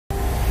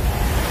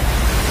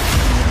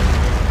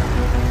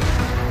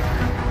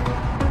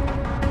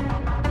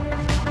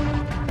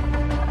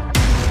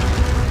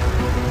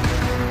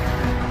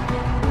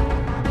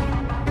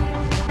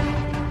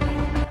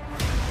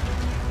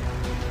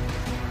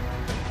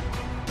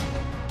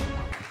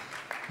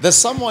There's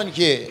someone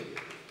here,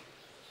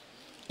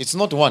 it's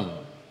not one.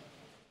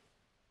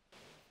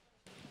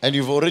 And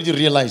you've already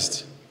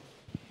realized.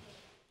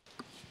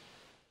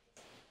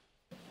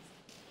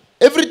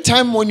 Every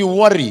time when you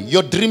worry,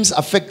 your dreams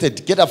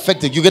get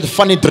affected. You get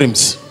funny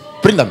dreams.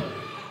 Bring them.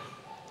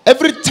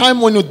 Every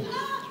time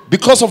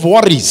because of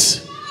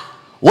worries,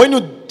 when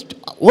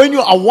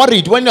you are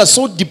worried, when you are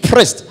so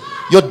depressed,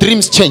 your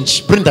dreams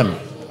change. Bring them.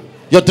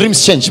 Your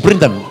dreams change. Bring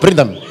them. Bring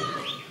them.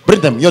 Bring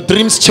them. Your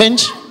dreams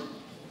change.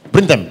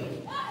 Bring them.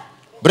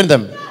 Bring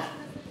them.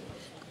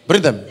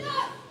 Bring them.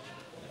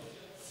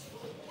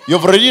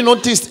 You've already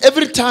noticed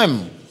every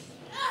time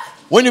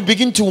when you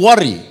begin to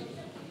worry,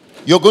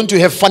 you're going to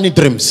have funny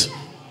dreams.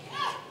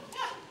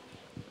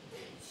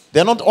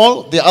 They're not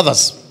all, they're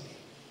others.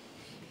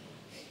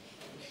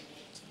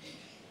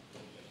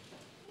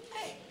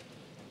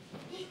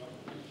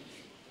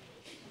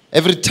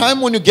 Every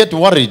time when you get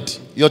worried,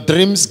 your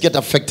dreams get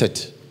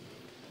affected.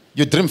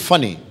 You dream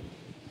funny.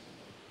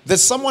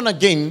 There's someone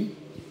again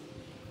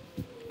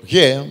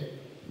here.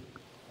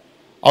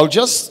 I'll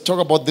just talk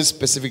about this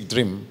specific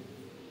dream.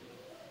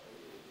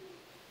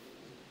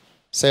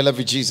 Say, I love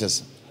you,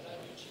 Jesus.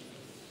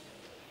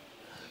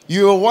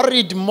 You are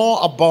worried more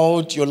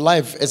about your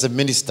life as a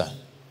minister.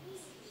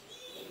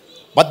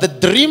 But the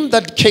dream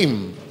that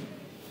came,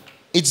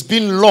 it's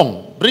been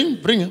long. Bring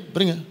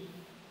her.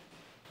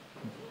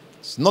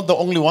 It's not the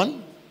only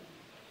one.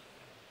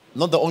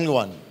 Not the only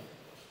one.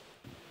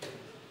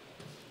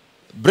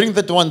 Bring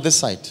that one this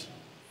side.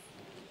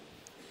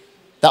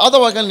 The other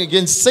one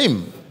again,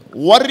 same.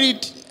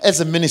 Worried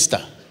as a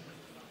minister.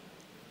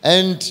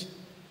 And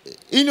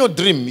in your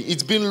dream,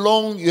 it's been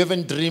long, you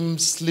haven't dreamed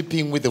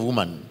sleeping with a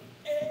woman.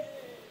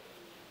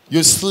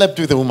 You slept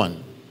with a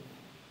woman.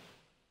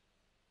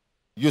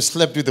 You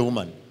slept with a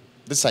woman.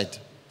 This side.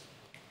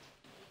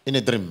 In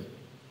a dream.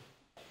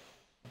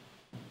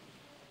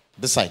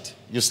 This side.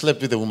 You slept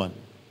with a woman.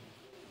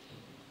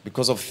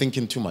 Because of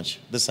thinking too much.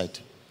 This side.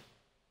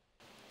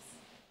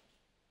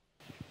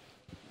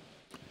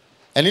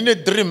 And in a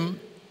dream,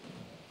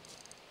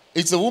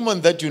 it's a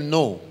woman that you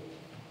know.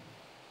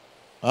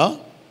 Huh?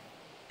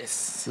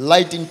 Yes.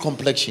 Light in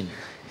complexion.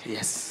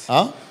 Yes.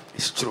 Huh?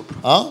 It's true, bro.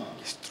 Huh?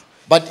 It's true.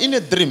 But in a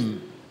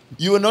dream,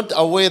 you were not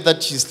aware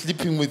that she's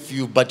sleeping with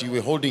you, but you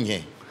were holding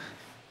her.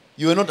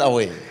 You were not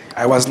aware.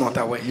 I was not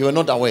aware. You were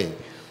not aware.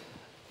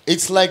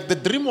 It's like the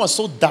dream was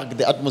so dark,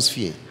 the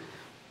atmosphere.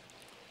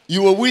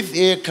 You were with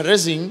her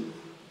caressing,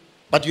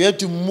 but you had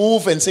to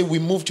move and say, we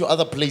move to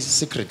other places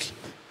secretly.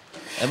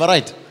 Am I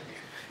right?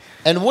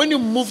 And when you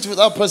moved to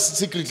other places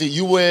secretly,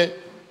 you were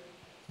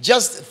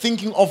just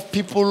thinking of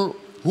people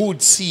who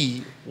would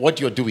see what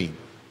you're doing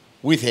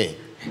with her.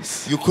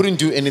 Yes. You couldn't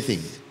do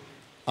anything.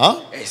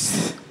 Huh?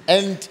 Yes.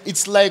 And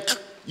it's like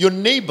your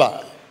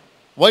neighbor,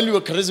 while you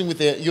were caressing with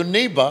her, your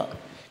neighbor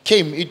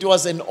came. It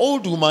was an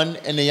old woman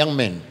and a young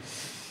man.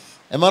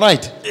 Am I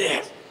right?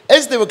 Yes.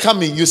 As they were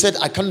coming, you said,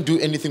 I can't do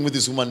anything with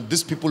this woman.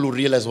 These people will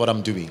realize what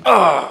I'm doing.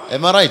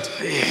 Am I right?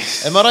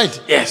 Yes. Am I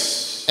right?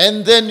 Yes.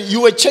 And then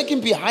you were checking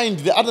behind,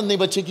 the other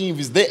neighbor checking if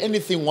is there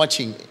anything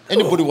watching,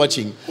 anybody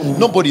watching.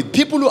 Nobody.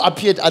 People who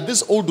appeared at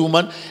this old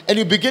woman, and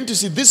you begin to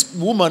see this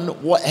woman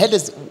had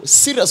a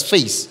serious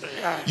face.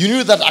 You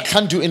knew that I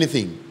can't do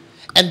anything.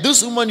 And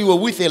this woman you were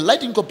with, a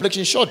light in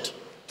complexion, short.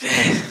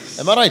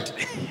 Am I right?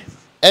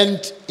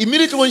 And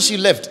immediately when she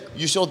left,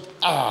 you showed,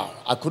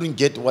 I couldn't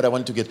get what I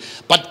want to get.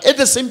 But at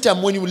the same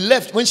time, when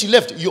she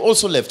left, you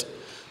also left.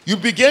 You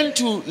began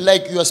to,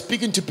 like you are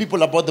speaking to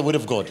people about the word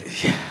of God.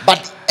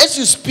 But as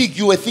you speak,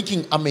 you were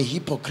thinking, I'm a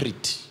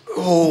hypocrite.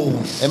 Oh.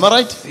 Am I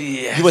right?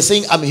 Yes. You were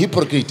saying, I'm a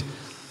hypocrite.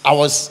 I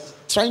was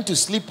trying to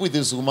sleep with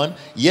this woman,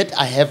 yet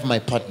I have my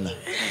partner.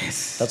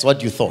 Yes. That's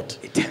what you thought.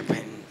 It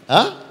happened.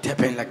 Huh? It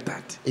happened like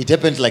that. It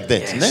happened like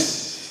that.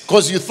 Yes.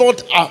 Because you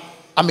thought,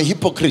 I'm a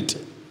hypocrite.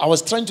 I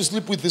was trying to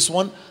sleep with this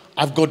one.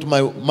 I've got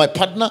my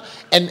partner.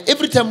 And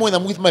every time when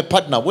I'm with my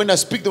partner, when I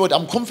speak the word,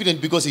 I'm confident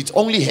because it's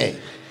only her.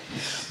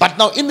 But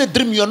now in the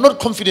dream, you are not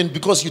confident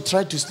because you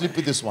tried to sleep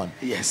with this one.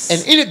 Yes.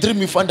 And in a dream,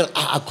 you found out,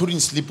 I couldn't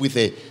sleep with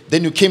her.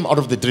 Then you came out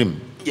of the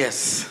dream.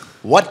 Yes.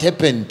 What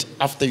happened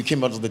after you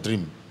came out of the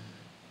dream?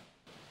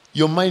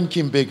 Your mind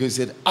came back and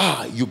said,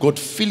 you got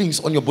feelings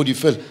on your body. You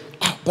felt,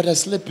 but I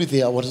slept with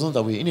her. I was not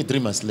aware. In a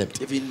dream, I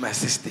slept. Even my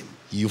system.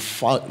 You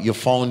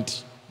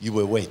found you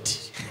were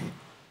wet.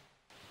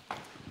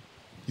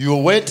 You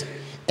were wet.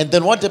 And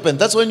then what happened?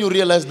 That's when you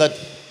realized that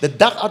the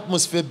dark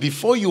atmosphere,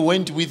 before you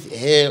went with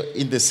her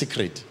in the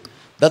secret,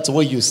 that's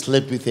where you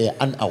slept with her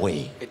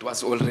unaware. It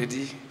was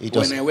already.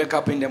 When I wake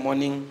up in the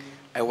morning,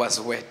 I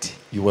was wet.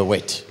 You were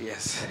wet.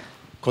 Yes.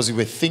 Because you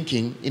were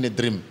thinking in a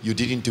dream, you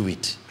didn't do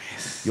it.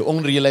 Yes. You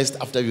only realized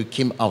after you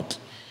came out.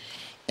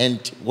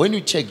 And when you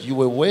check, you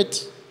were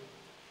wet.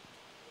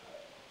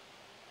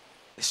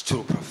 It's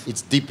true, Prof.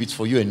 It's deep. It's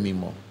for you and me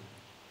more.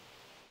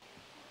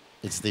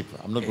 It's deep.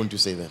 I'm not going to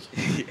say that.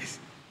 Yes.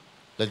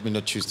 Let me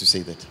not choose to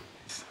say that.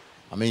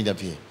 I made it up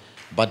here.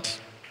 But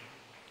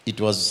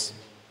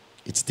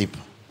it's deep.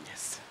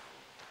 Yes.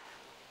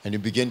 And you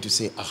begin to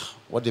say,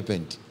 what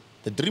happened?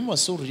 The dream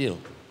was so real.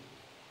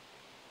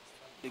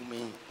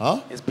 Huh?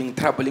 It's been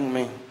troubling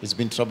me. It's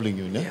been troubling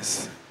you, no?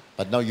 Yes.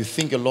 But now you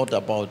think a lot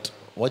about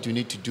what you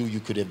need to do. You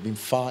could have been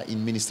far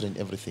in ministry and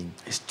everything.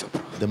 It's true,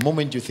 Prof. The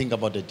moment you think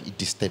about it, it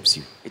disturbs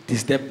you. It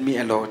disturbed me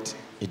a lot.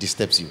 It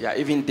disturbs you. Yeah,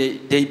 even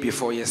day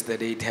before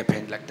yesterday, it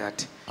happened like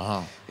that.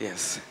 Uh-huh.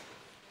 Yes.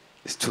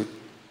 It's true.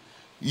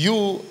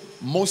 You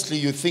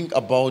think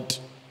about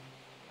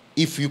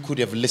if you could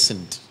have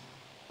listened,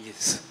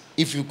 Yes.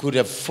 if you could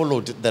have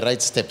followed the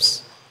right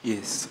steps.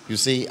 Yes. You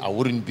say, I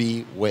wouldn't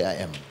be where I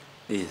am.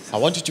 Yes. I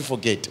want you to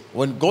forget.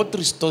 When God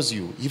restores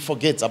you, He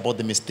forgets about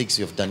the mistakes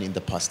you have done in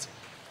the past.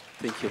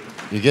 Thank you.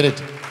 You get it?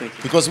 Thank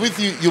you. Because with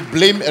you, you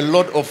blame a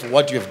lot of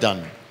what you have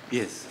done.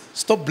 Yes.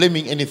 Stop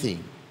blaming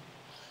anything.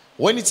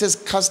 When it says,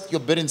 cast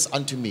your burdens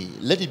unto me,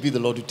 let it be the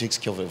Lord who takes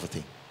care of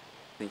everything.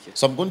 Thank you.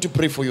 So I'm going to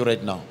pray for you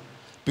right now.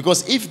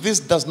 Because if this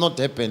does not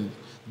happen,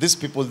 these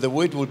people, the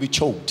word will be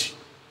choked.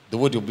 The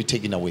word will be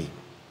taken away.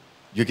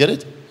 You get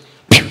it?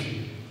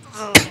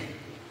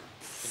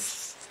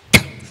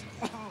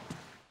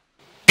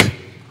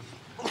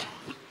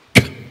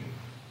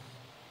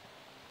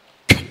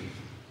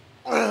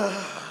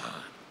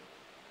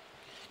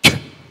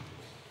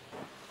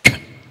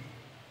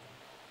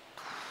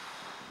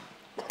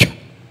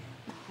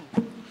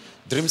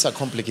 Dreams are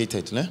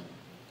complicated, ne?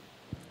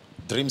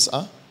 Dreams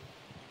are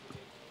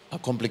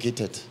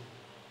complicated.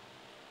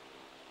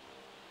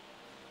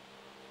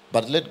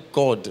 But let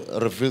God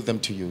reveal them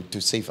to you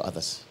to save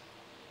others.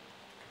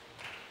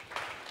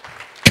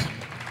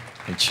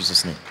 In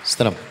Jesus' name.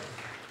 Stand up.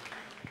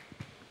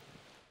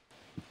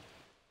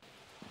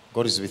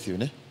 God is with you,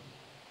 ne?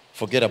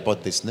 Forget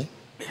about this, ne?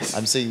 Yes.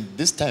 I'm saying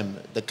this time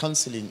the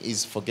counseling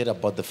is forget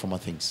about the former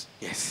things.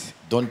 Yes.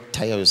 Don't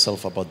tire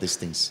yourself about these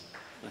things.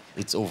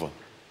 It's over.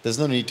 There's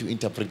no need to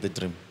interpret the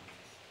dream.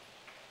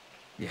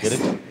 Yes. Get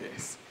it?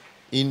 Yes.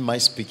 In my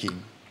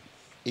speaking,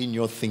 in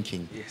your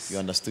thinking, Yes. you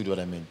understood what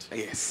I meant.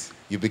 Yes.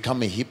 You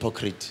become a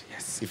hypocrite.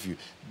 Yes. If you,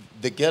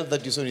 the girl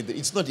that you saw,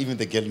 it's not even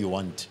the girl you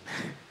want.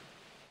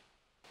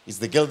 It's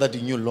the girl that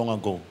you knew long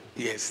ago,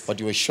 Yes. but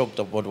you were shocked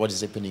about what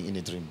is happening in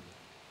a dream.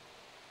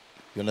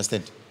 You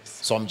understand?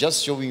 So I'm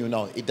just showing you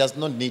now. It does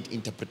not need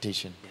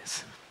interpretation.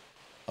 Yes.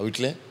 Are we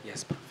clear?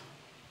 Yes, Prof.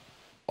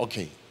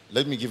 Okay.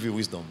 Let me give you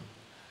wisdom.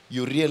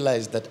 You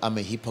realize that I'm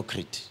a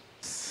hypocrite.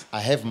 I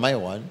have my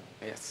one,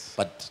 Yes.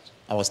 but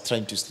I was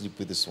trying to sleep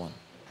with this one.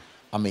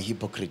 I'm a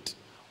hypocrite.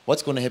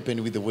 What's going to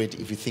happen with the word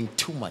if you think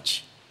too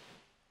much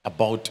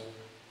about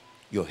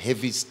your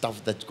heavy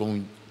stuff that's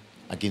going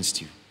against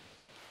you?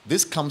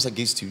 This comes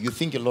against you. You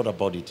think a lot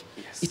about it.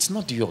 Yes. It's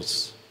not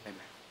yours. Amen.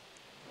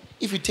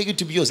 If you take it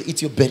to be yours,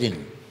 it's your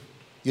burden.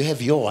 You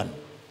have your one.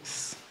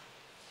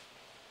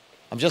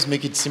 I'm just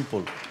making it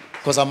simple.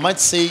 Because I might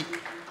say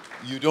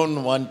you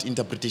don't want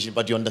interpretation,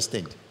 but you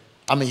understand.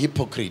 I'm a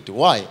hypocrite.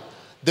 Why?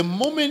 The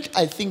moment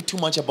I think too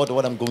much about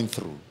what I'm going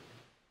through,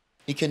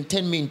 it can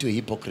turn me into a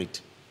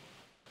hypocrite.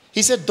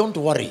 He said, don't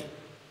worry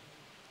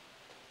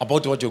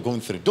about what you're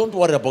going through. Don't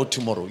worry about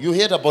tomorrow. You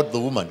heard about the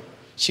woman.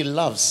 She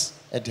loves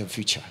at her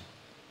future.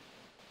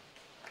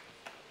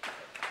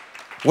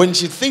 When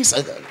she thinks,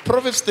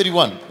 Proverbs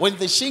 31, when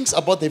she thinks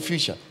about the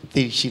future,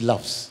 she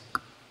loves.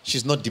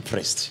 She's not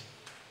depressed.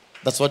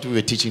 That's what we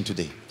were teaching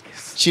today.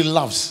 Yes. She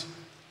loves.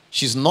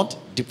 She's not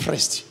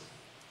depressed.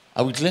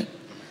 Are we clear?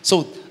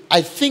 So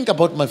I think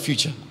about my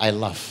future. I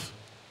laugh.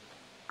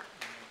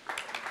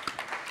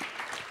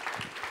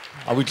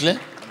 Are we clear?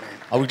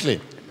 Are we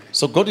clear?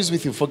 So God is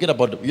with you. Forget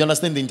about it. You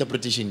understand the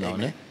interpretation now,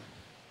 ne?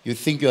 You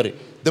think you're...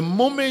 The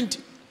moment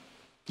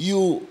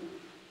you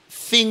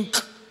think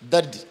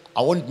that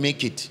I won't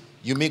make it,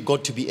 you make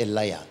God to be a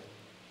liar,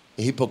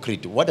 a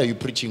hypocrite. What are you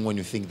preaching when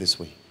you think this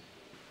way?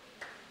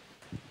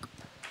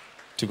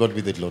 To God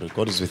be the glory.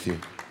 God is with you.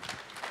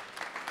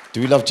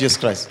 Do we love Jesus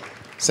Christ?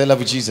 Say, love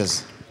you,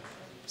 Jesus.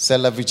 Say,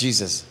 love you,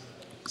 Jesus.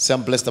 Say,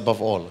 I'm blessed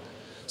above all.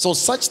 So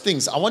such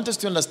things, I want us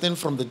to understand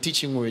from the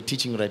teaching we're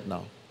teaching right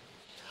now.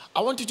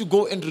 I want you to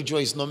go and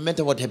rejoice no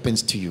matter what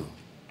happens to you.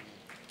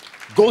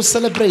 Go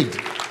celebrate.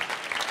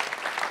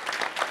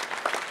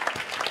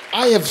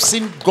 I have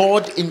seen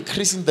God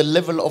increasing the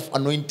level of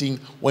anointing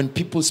when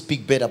people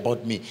speak bad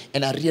about me.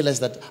 And I realize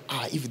that,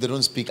 if they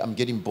don't speak, I'm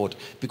getting bored.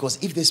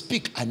 Because if they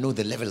speak, I know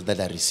the level that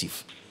I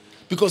receive.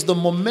 Because the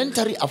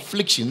momentary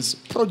afflictions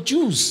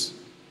produce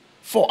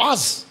for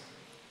us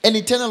an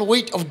eternal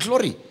weight of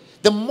glory.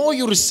 The more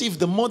you receive,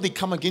 the more they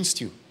come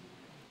against you.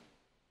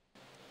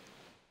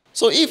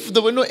 So if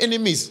there were no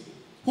enemies,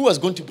 who was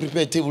going to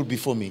prepare a table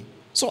before me?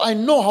 So I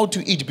know how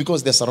to eat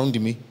because they're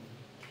surrounding me.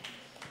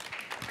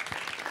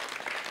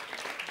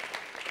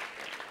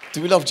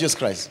 Do we love Jesus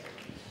Christ?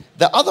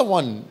 The other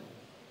one,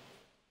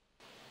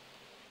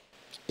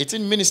 it's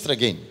in ministry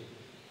again.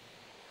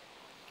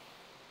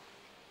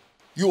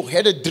 You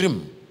had a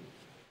dream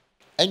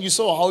and you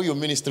saw how your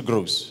ministry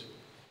grows.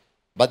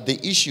 But the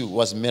issue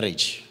was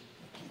marriage.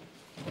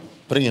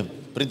 Bring him.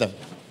 Bring them.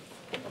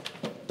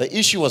 The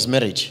issue was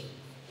marriage.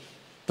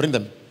 Bring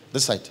them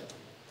this side.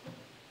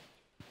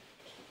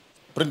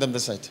 Bring them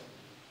this side.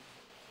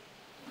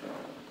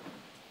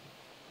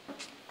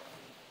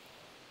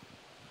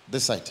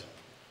 This side.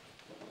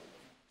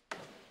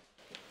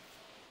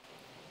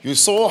 You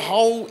saw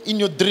how in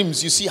your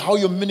dreams, you see how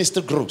your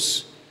minister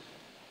grows.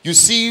 You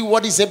see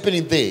what is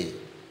happening there.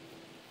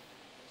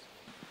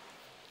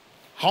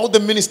 How the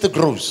minister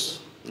grows.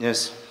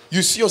 Yes.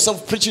 You see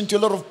yourself preaching to a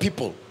lot of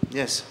people.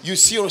 Yes. You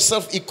see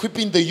yourself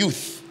equipping the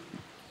youth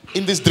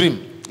in this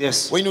dream.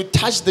 Yes. When you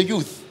touch the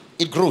youth,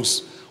 it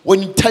grows.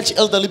 When you touch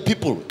elderly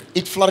people,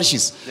 it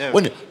flourishes. Yeah.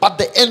 At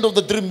the end of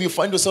the dream, you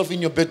find yourself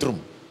in your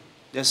bedroom.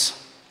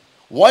 Yes.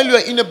 While you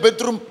are in a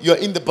bedroom, you are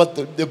in the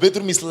bathroom. The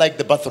bedroom is like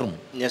the bathroom.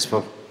 Yes,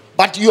 Papa.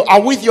 But you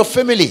are with your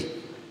family.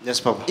 Yes,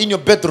 Papa. In your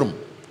bedroom.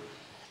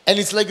 And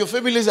it's like your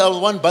families are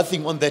one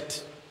bathing on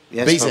that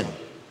basin. Papa.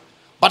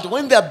 But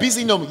when they are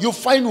busy, you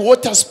find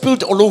water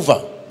spilled all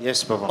over.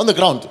 Yes, Papa. On the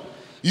ground.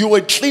 You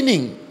were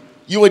cleaning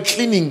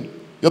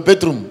your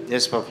bedroom.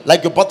 Yes, Papa.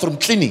 Like your bathroom,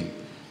 cleaning.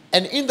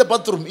 And in the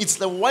bathroom, it's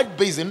the white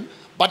basin.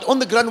 But on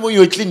the ground when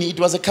you were cleaning, it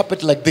was a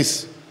carpet like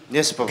this.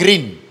 Yes, Papa.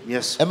 Green.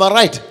 Yes. Am I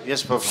right?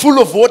 Yes, Papa. Full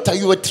of water.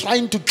 You were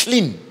trying to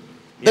clean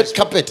that Yes,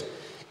 carpet.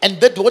 And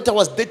that water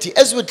was dirty.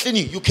 As you were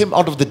cleaning, you came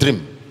out of the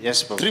dream.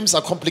 Yes, Papa. Dreams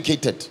are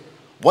complicated.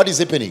 What is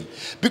happening?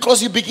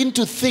 Because you begin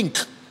to think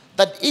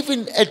that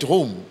even at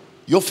home,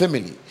 your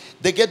family,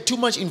 they get too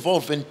much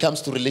involved when it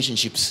comes to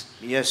relationships.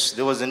 Yes,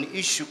 there was an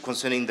issue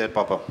concerning that,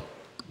 Papa.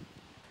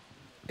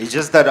 It's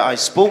just that I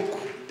spoke,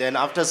 then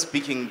after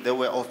speaking, they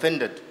were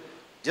offended.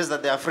 Just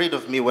that they're afraid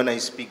of me when I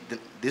speak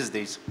these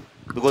days.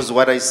 Because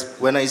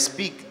when I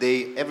speak,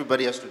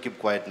 everybody has to keep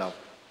quiet now.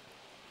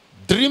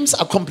 Dreams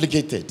are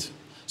complicated.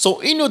 So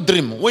in your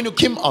dream, when you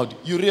came out,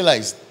 you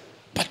realized,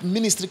 but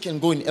ministry can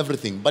go in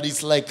everything. But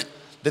it's like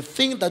the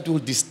thing that will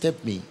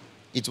disturb me,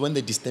 it's when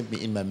they disturb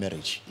me in my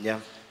marriage. Yeah.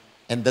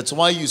 And that's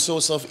why you saw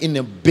yourself in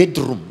a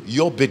bedroom,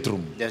 your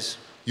bedroom. Yes.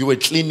 You were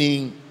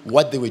cleaning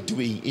what they were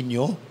doing in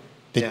your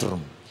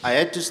bedroom. Yeah. I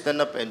had to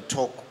stand up and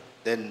talk.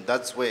 Then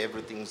that's where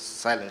everything's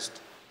silenced.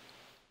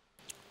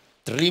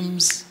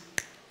 Dreams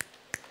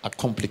are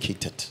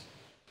complicated.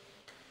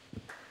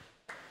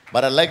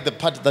 But I like the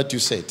part that you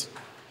said.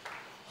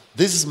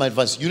 This is my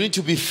advice. You need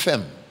to be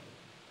firm.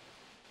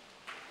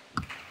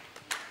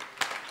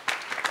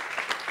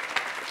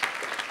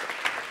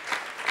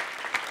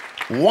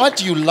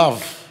 What you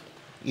love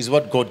is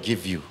what God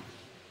gave you.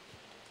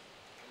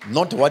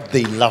 Not what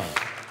they love.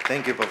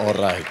 Thank you, Papa. All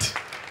right.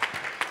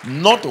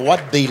 Not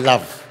what they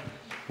love.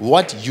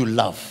 What you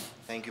love.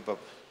 Thank you, Papa.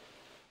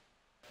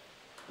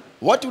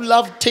 What you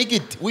love, take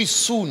it. We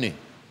soon.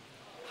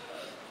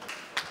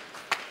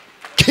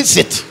 Kiss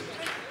it.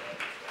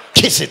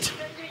 Kiss it.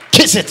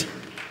 Kiss it.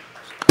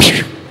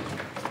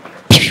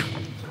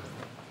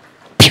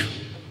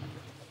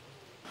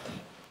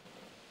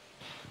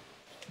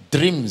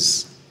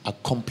 Dreams are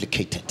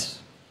complicated.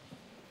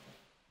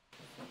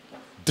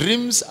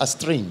 Dreams are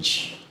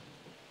strange.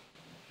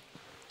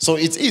 So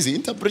it's easy.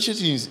 Interpretation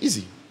is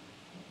easy.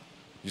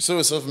 You saw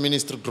yourself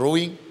minister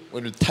growing.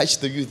 When you touch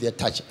the youth, they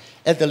touch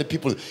elderly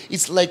people.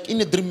 It's like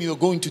in a dream you are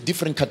going to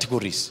different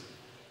categories.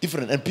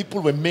 Different. And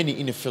people were many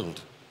in a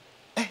field.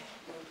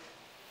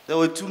 There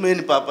were too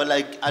many, Papa.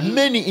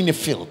 Many in a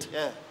field.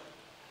 Yeah.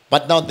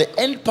 But now the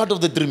end part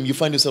of the dream, you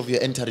find yourself,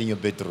 you're entering your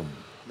bedroom.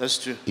 That's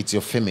true. It's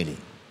your family.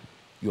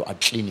 You are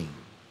cleaning.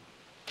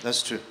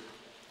 That's true.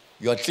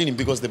 You are cleaning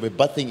because they were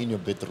bathing in your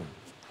bedroom.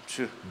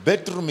 True.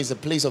 Bedroom is a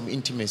place of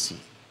intimacy.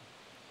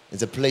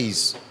 It's a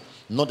place,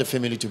 not a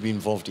family to be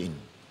involved in.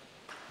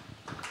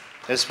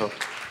 Yes, Papa.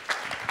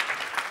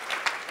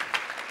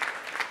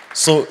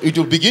 So it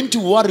will begin to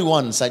worry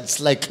one side. It's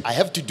like, I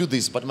have to do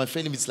this, but my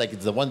family is like,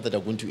 it's the one that are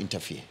going to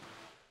interfere.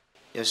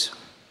 Yes.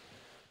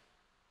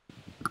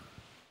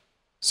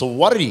 So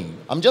worrying,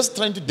 I'm just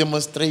trying to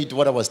demonstrate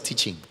what I was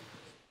teaching.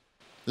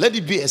 Let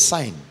it be a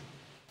sign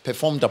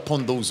performed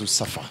upon those who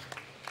suffer.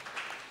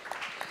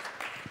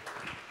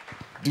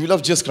 Do you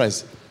love Jesus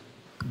Christ?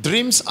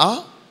 Dreams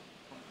are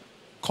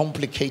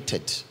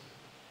complicated.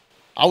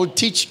 I will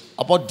teach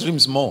about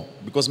dreams more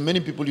because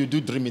many people you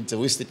do dream, it's a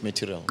wasted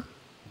material.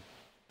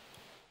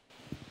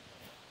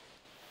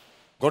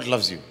 God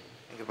loves you.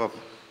 Thank you, Papa.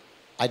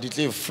 I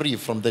declare you free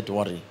from that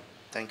worry.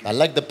 Thank you. I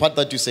like the part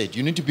that you said.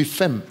 You need to be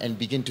firm and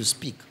begin to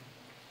speak.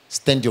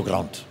 Stand your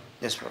ground.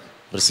 Yes, Papa.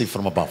 Receive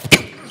from above.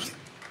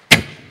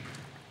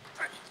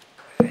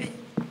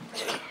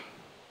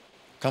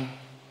 Come.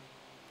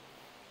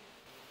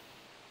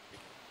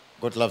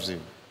 God loves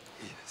you.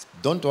 Yes.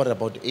 Don't worry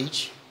about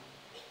age.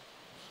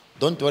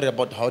 Don't worry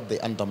about how they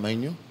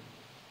undermine you.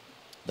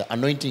 The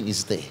anointing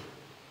is there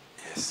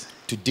Yes.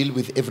 to deal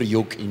with every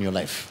yoke in your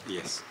life.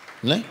 Yes.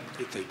 Ne?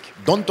 Thank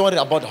you. Don't worry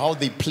about how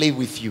they play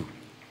with you.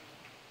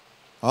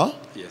 Huh?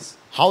 Yes.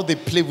 How they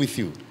play with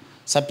you.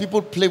 Some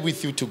people play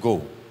with you to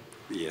go.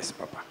 Yes,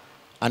 Papa.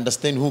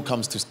 Understand who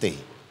comes to stay.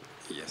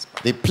 Yes,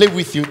 Papa. They play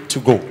with you to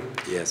go.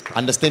 Yes, Papa.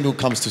 Understand who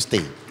comes to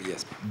stay.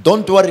 Yes, Papa.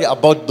 Don't worry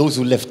about those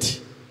who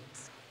left.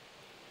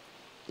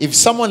 If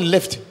someone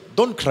left,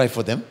 don't cry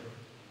for them.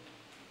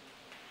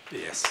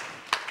 Yes.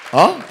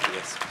 Huh?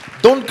 Yes.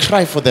 Don't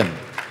cry for them.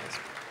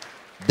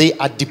 They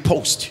are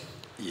deposed.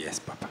 Yes,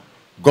 Papa.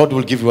 God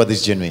will give you what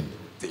is genuine.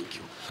 Thank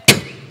you.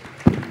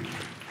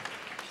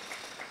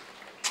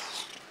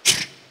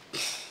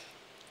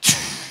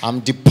 I'm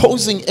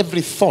deposing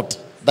every thought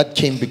that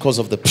came because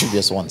of the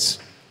previous ones.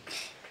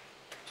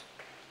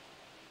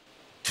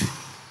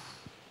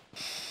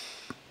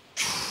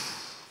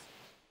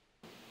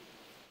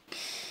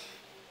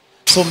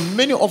 So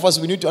many of us,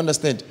 we need to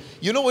understand.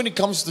 You know, when it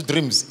comes to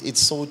dreams, it's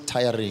so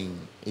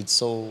tiring. It's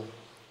so,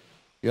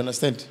 you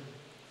understand?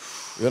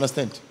 You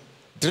understand?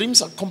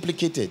 Dreams are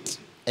complicated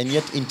and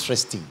yet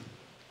interesting.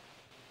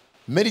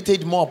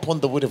 Meditate more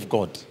upon the word of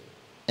God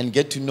and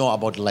get to know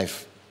about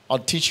life. I'll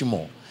teach you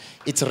more.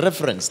 It's a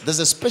reference. There's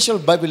a special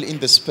Bible in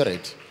the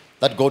spirit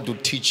that God will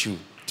teach you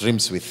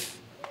dreams with.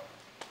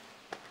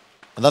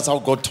 And that's how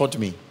God taught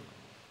me.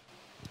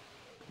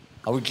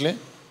 Are we clear?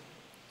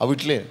 Are we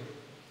clear?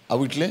 Are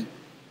we clear?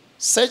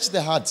 Search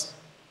the heart.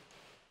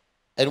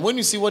 And when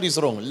you see what is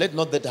wrong, let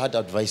not that heart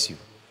advise you.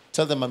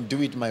 Tell them, I'm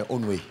doing it my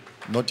own way,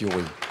 not your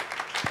way.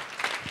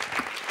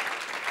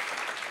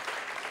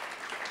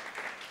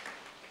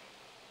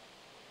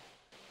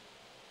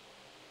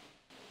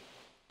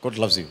 God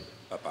loves you.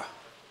 Papa,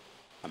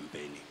 I'm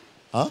burning.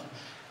 Huh?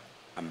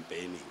 I'm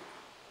burning.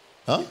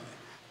 Huh?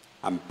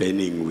 I'm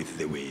burning with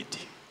the word.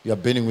 You are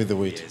burning with the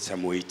weight. Yes,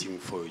 I'm waiting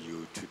for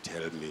you to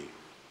tell me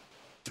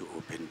to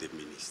open the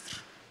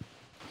ministry.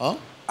 Huh?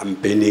 I'm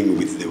burning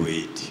with the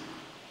word.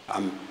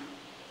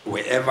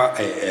 Wherever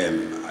I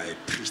am, I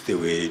preach the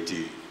word.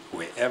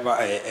 Wherever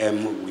I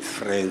am with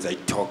friends, I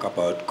talk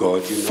about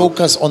God. You know?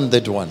 Focus on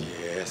that one.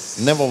 Yes.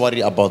 Never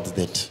worry about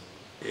that.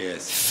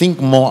 Yes. Think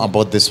more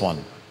about this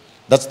one.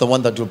 That's the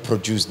one that will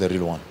produce the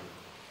real one.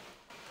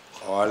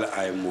 All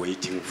I'm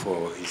waiting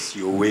for is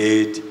your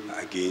word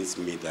against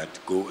me that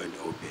go and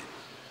open.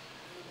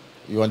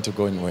 You want to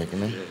go and work,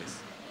 no?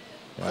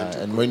 Yes.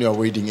 And when you are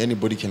waiting,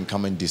 anybody can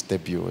come and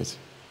disturb you.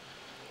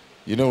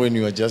 You know, when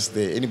you are just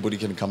there, anybody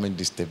can come and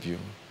disturb you.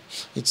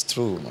 It's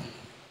true, man.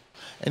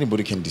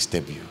 Anybody can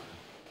disturb you.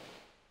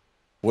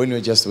 When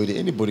you're just waiting,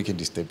 anybody can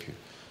disturb you.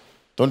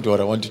 Don't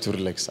worry, I want you to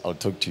relax. I'll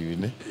talk to you.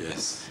 Ne?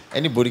 Yes.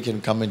 Anybody can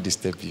come and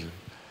disturb you.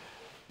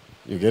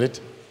 You get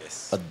it?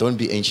 Yes. But don't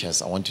be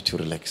anxious. I want you to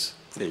relax.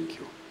 Thank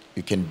you.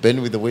 You can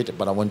bend with the weight,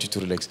 but I want you to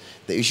relax.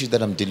 The issue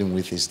that I'm dealing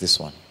with is this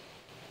one.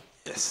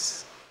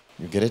 Yes.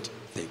 You get it?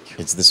 Thank you.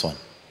 It's this one.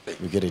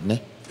 You get it,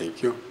 ne?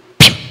 Thank you.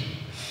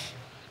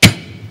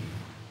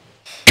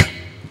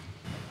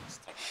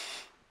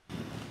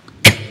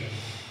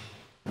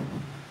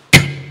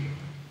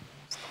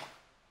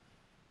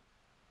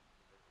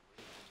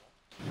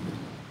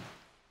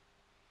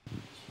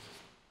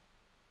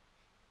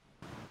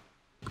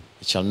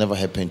 It shall never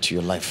happen to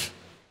your life.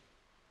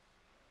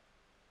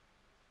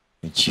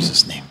 In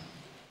Jesus' name.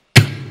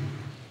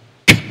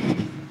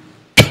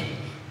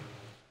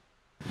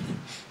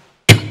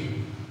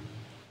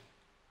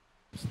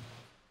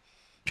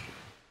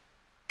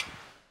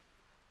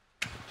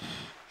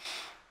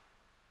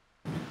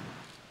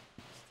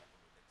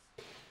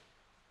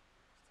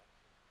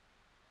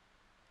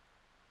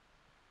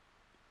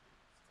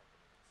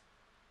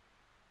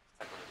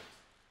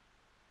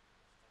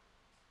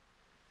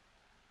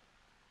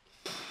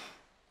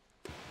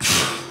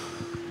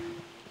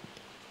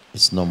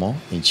 It's no more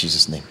in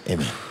Jesus' name.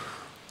 Amen.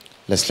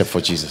 Let's clap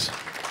for Jesus.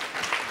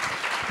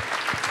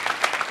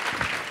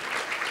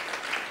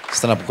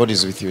 Stand up. God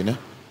is with you, you know?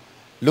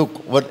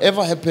 Look,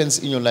 whatever happens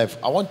in your life,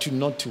 I want you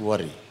not to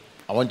worry.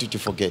 I want you to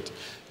forget.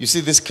 You see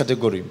this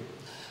category.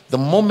 The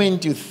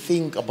moment you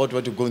think about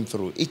what you're going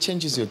through, it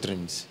changes your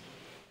dreams.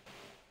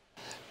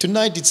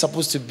 Tonight it's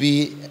supposed to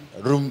be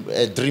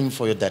a dream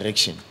for your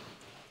direction.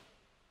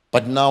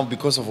 But now,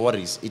 because of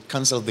worries, it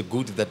cancels the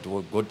good that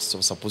God was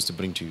supposed to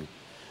bring to you.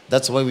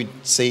 That's why we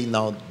say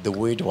now the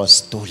word was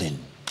stolen.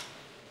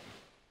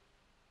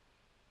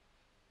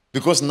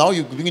 Because now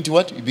you begin to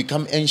what? You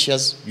become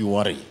anxious, you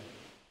worry.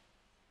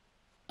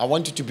 I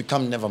want you to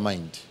become never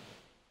mind.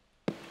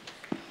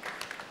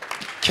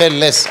 Care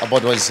less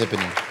about what is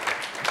happening.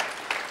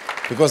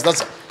 Because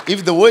that's,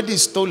 if the word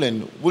is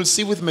stolen, we'll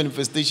see with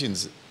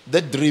manifestations,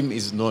 that dream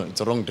is no,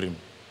 it's a wrong dream.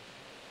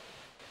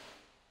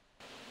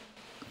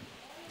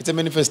 It's a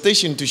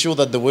manifestation to show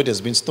that the word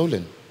has been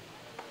stolen.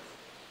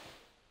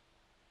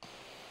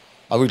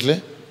 Are we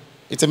clear?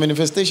 It's a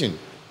manifestation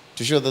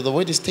to show that the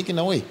word is taken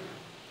away.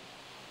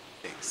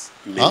 Thanks.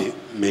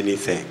 Many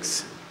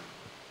thanks.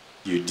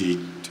 You did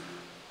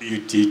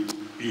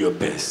your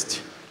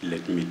best.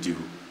 Let me do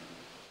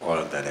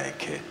all that I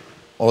can.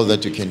 All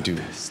that you can do.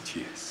 Best,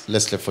 yes.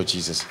 Let's clap for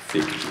Jesus.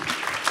 Thank you.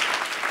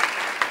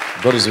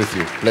 God is with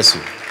you. Bless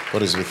you.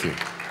 God is with you.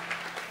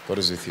 God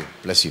is with you.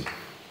 Bless you.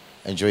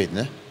 Enjoy it,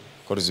 ne?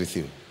 God is with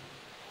you.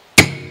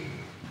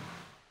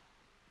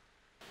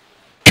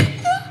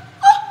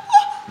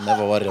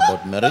 Never worry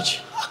about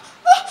marriage.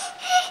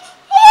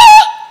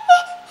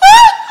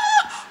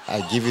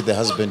 I give you the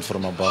husband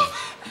from above.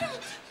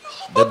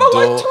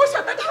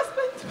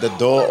 The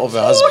door of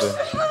a husband.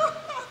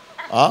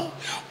 Huh?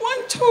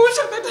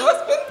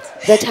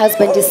 That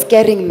husband is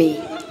scaring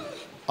me.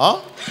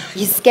 Huh?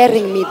 He's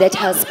scaring me, that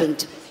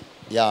husband.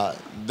 Yeah,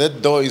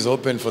 that door is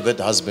open for that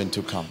husband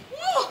to come.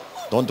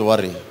 Don't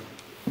worry.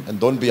 And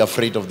don't be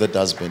afraid of that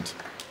husband.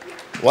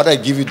 What I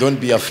give you, don't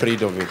be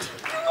afraid of it.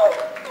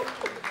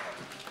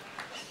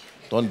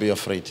 Don't be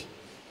afraid.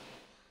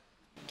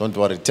 Don't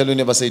worry. Tell your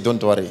neighbor, say,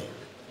 don't worry.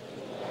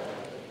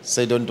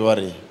 Say, don't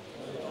worry.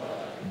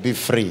 Be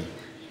free.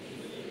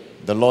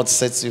 The Lord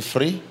sets you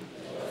free.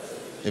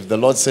 If the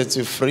Lord sets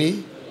you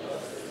free,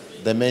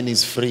 the man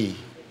is free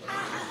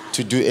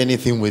to do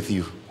anything with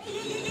you.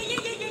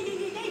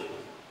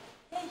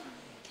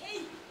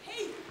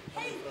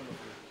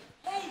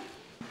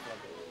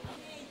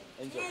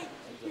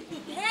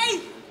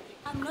 Hey,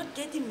 I'm not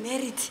getting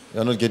married.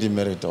 You're not getting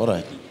married. All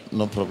right.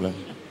 No problem.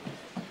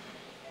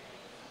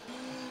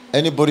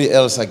 Anybody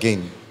else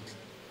again?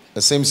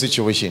 The same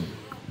situation.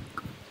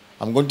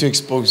 I'm going to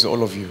expose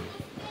all of you.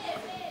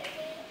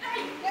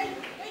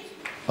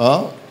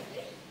 Huh?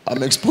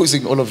 I'm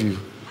exposing all of you.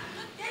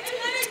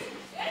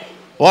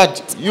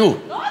 What?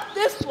 You? Not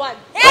this one.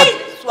 Hey,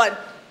 this one.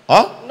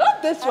 Huh?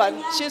 Not this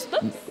one. She's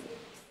not.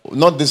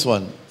 Not this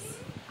one.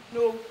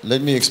 No.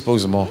 Let me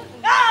expose more.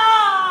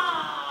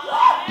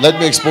 Let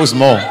me expose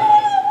more.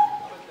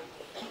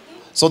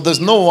 So there's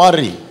no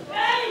worry.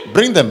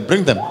 Bring them,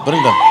 bring them,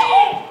 bring them.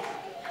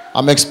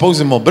 I'm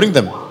exposing more. Bring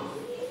them.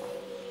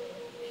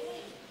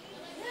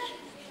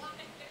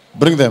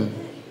 Bring them.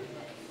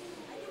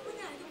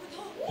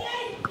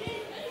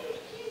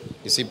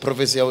 You see,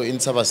 prophecy in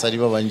Sabasadi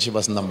Babanchi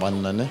was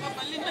Namban, ne?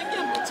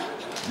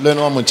 Learn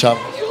one muchab.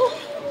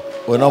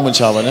 We're not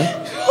muchab, ne?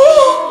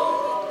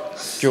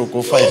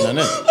 Go fight,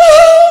 ne?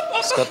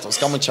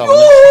 Scamuchab,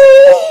 ne?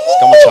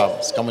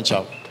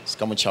 Scamuchab,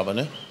 Scamuchab,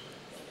 ne?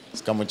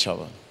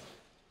 Scamuchab.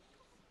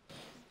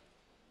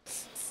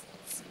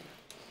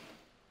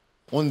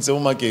 Unze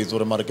umagezi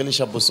uri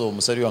markelisha boso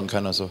musari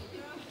wankana so.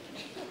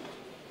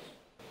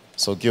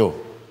 So kyo.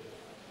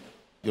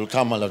 You'll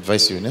come, I'll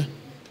advise you, ne?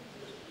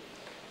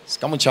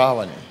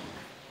 Scamuchava, ne?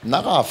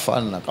 Naga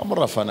fana,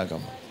 kamura fana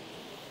kama.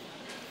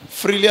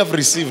 Freely I've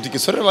received.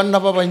 So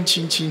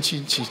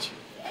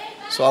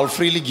I'll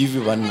freely give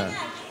you one.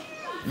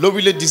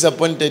 Lobile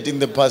disappointed in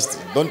the past.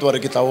 Don't worry,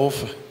 get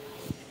off.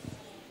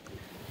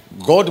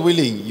 God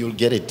willing, you'll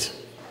get it.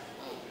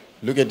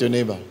 Look at your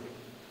neighbor.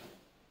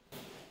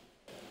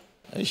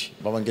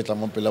 Baba get la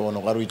mompela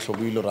bono garu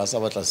itlobilo rasa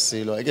batla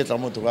selo. I get la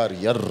moto garu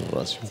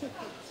yarras.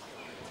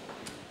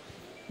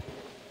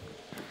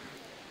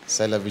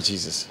 Celebrate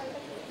Jesus.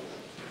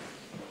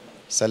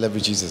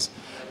 Celebrate Jesus.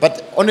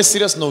 But on a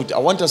serious note, I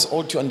want us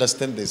all to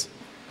understand this.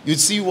 You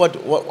see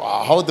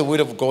how the word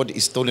of God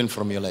is stolen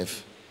from your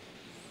life.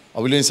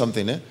 Are we learning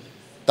something? Eh?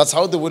 That's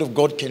how the word of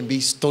God can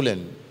be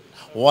stolen.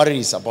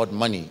 Worries about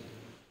money.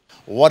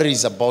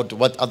 Worries about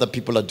what other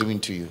people are doing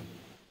to you.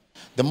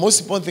 The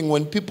most important thing,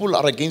 when people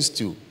are against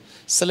you,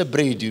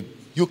 celebrate you.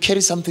 You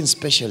carry something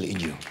special in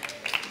you.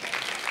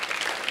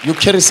 You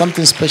carry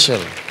something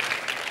special.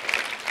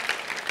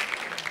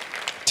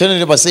 Tell your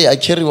neighbor, say, I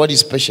carry what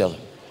is special.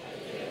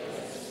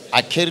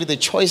 I carry the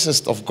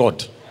choicest of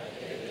God,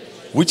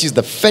 which is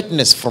the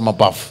fatness from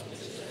above.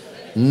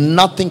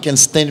 Nothing can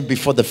stand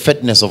before the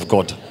fatness of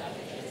God.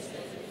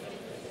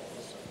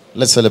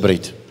 Let's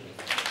celebrate.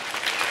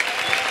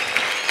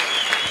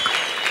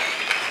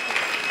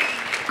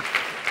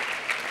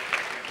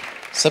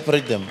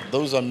 Separate them.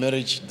 Those are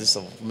marriage, this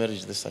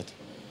side.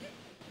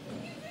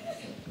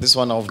 This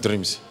one of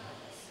dreams.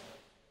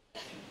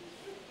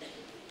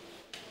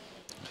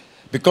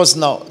 Because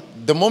now,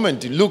 the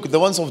moment, look, the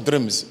ones of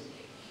dreams.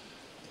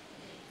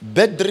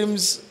 Bad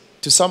dreams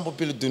to some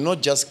people do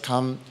not just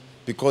come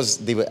because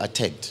they were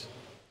attacked.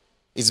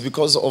 It's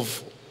because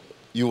of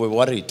you were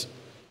worried.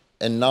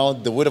 And now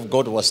the word of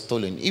God was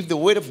stolen. If the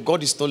word of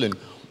God is stolen,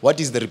 what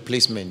is the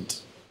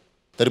replacement?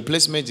 The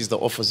replacement is the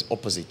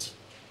opposite.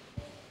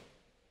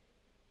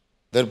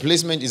 The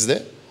replacement is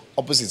the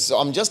opposite. So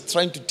I'm just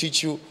trying to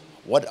teach you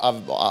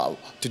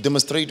to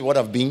demonstrate what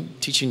I've been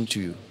teaching to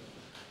you.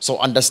 So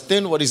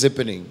understand what is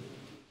happening.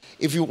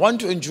 If you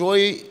want to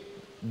enjoy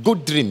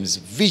good dreams,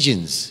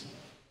 visions,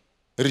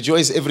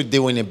 rejoice every day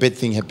when a bad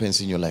thing happens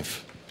in your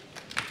life.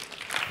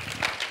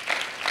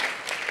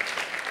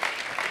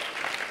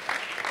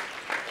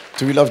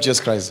 Do we love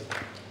Jesus Christ?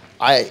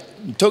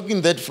 I'm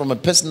talking that from a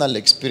personal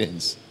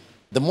experience.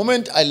 The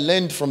moment I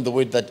learned from the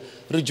word that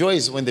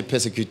rejoice when they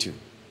persecute you.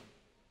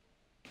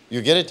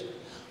 You get it?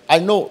 I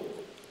know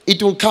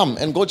it will come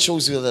and God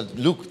shows you that,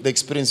 look, the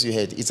experience you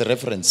had, it's a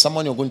reference.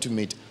 Someone you're going to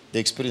meet, they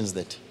experienced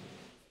that.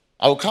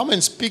 I will come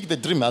and speak the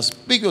dream. I'll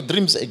speak your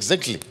dreams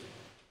exactly.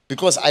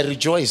 Because I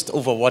rejoiced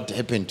over what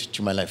happened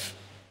to my life.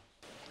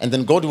 And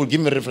then God will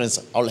give me a reference.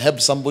 I'll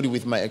help somebody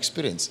with my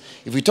experience.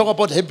 If we talk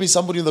about helping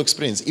somebody with the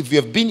experience, if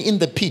you have been in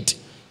the pit,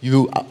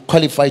 you are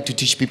qualified to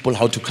teach people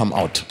how to come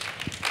out.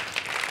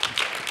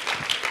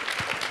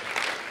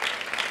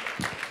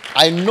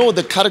 I know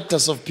the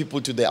characters of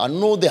people today. I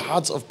know the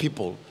hearts of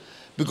people.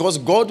 Because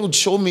God would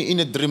show me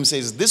in a dream,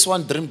 says, this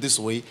one dreamed this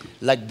way,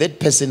 like that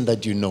person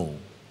that you know.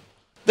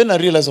 Then I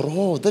realized,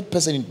 oh, that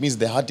person, it means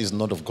the heart is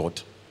not of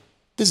God.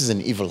 This is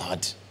an evil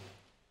heart.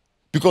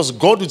 Because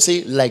God would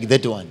say, like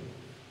that one.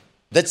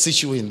 That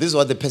situation, this is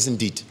what the person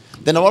did.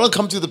 Then I want to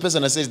come to the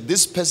person and say,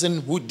 this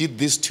person who did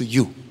this to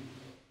you.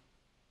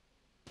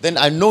 Then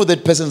I know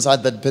that person's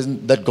heart, that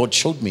person that God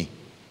showed me.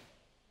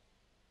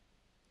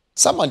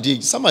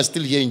 Some are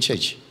still here in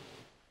church.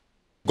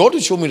 God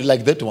will show me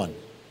like that one.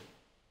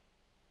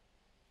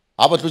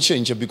 How about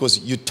change? Because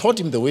you taught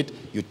him the word,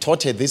 you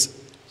taught her this,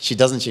 she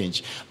doesn't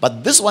change.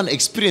 But this one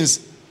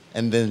experienced,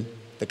 and then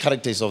the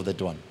character is of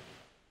that one.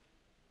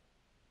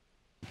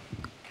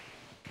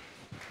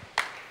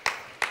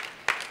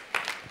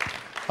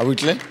 Are we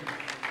clear?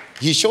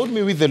 He showed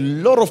me with a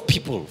lot of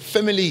people,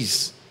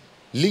 families,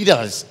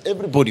 leaders,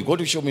 everybody. God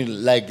will show me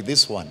like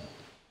this one.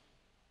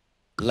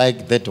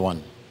 Like that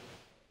one.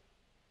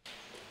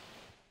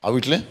 Are we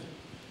clear?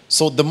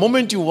 So the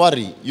moment you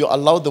worry, you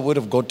allow the word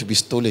of God to be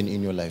stolen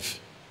in your life.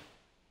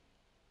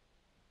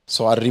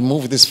 So I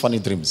remove these funny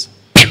dreams.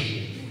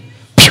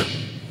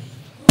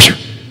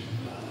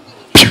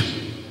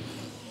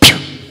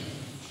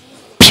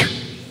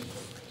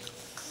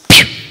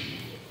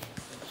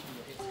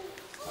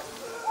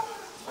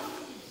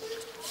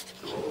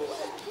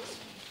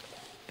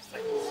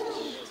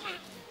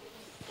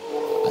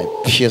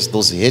 I pierce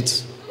those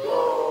heads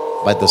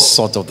by the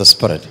sword of the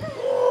Spirit.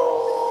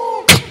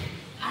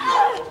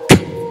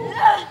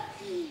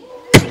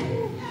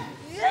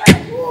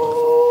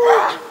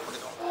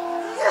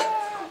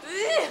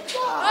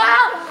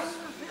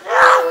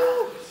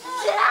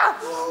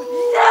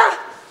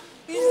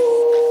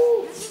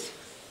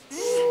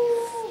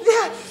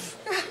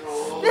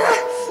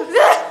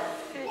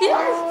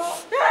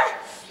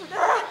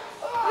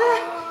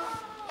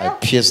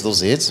 Pierce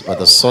those heads by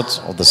the sword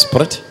of the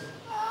Spirit.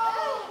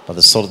 By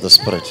the sword of the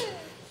Spirit.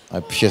 I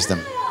pierce them.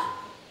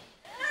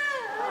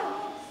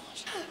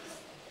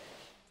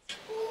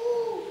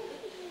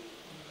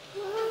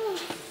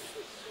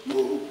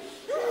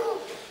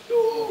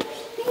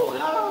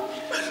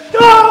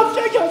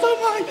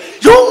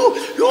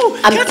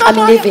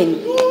 I'm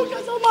living.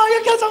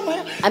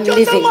 I'm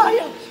living.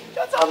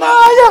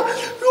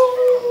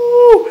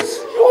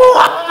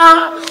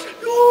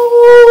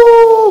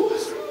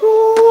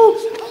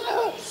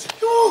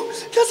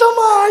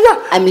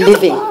 I'm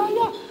living.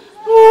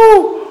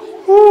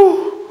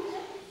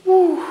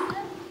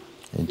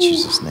 In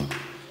Jesus' name.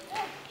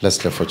 Let's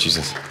clap for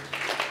Jesus.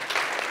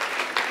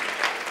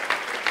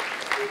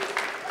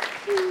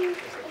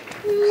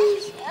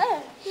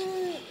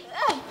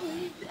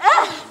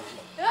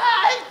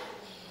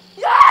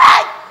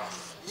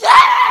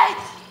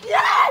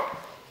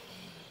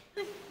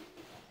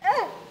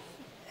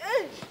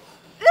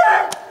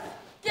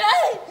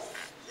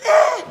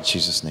 In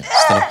Jesus' name.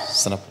 Stand up,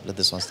 stand up. Let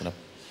this one stand up.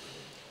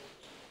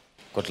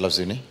 God loves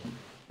you, ne?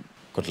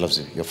 God loves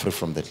you. You're free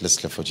from that. Let's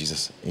clap for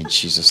Jesus. In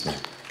Jesus' name.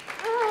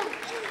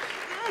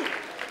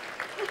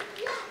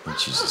 In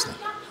Jesus' name.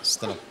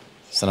 Stand up.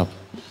 Stand up.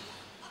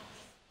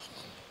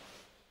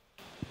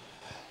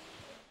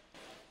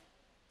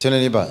 Tell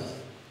your neighbor,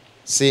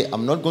 say,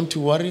 I'm not going to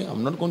worry.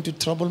 I'm not going to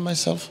trouble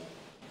myself.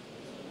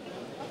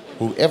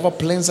 Whoever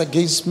plans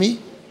against me,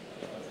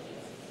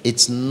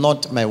 it's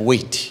not my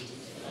weight.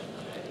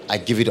 I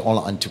give it all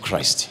unto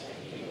Christ,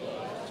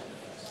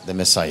 the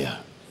Messiah.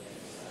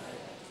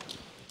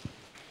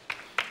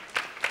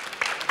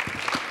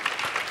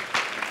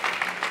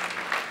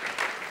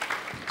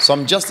 So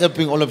I'm just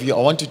helping all of you. I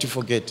want you to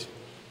forget.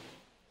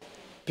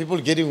 People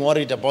getting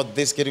worried about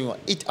this,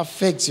 it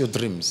affects your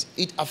dreams.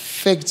 It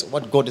affects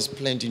what God has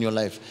planned in your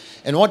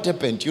life. And what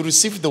happened? You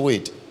received the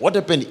word. What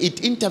happened?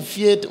 It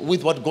interfered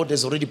with what God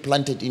has already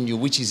planted in you,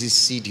 which is his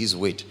seed, his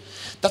word.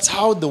 That's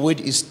how the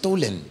word is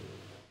stolen.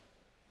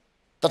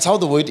 That's how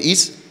the word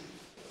is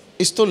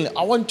stolen.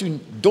 I want to,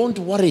 don't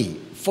worry.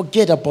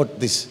 Forget about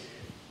this.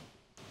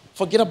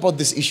 Forget about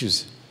these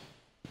issues.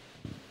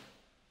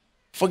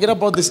 Forget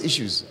about these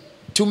issues.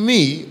 To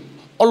me,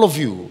 all of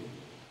you,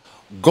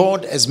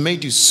 God has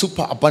made you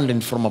super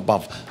abundant from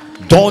above.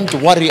 Don't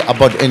worry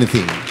about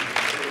anything.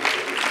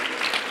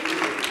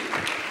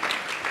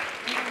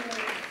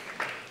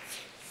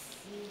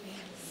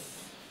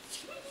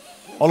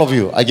 All of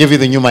you, I give you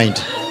the new mind.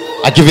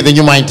 I give you the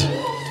new mind.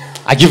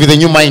 I give you the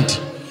new mind.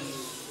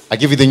 I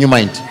give you the new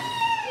mind.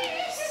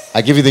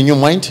 I give you the new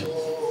mind.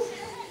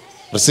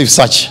 Receive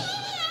such.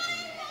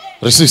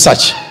 Receive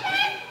such.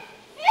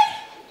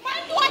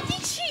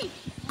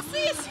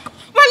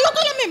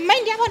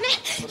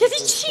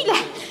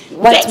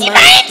 What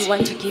mind do you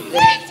want to give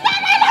them? I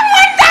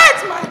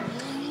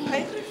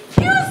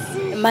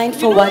refuse. Mind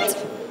for what?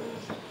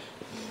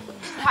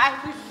 I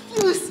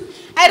refuse.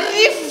 I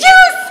refuse.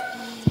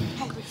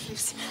 I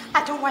refuse.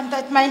 I don't want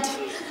that mind.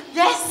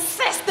 Yes,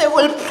 yes, they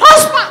will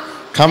prosper.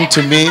 Come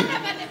to me.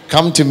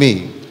 Come to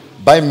me.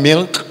 Buy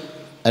milk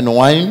and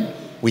wine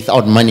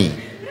without money.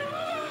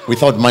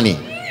 Without money.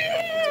 Never,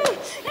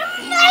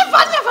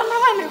 never,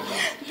 never.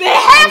 They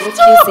have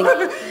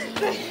to.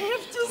 They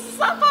have to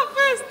suffer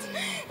first.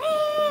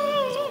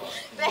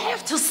 They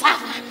have to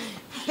suffer.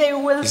 They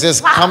will. He says,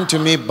 suffer. come to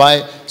me,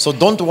 buy. So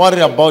don't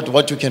worry about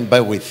what you can buy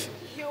with.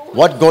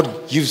 What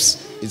God gives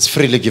is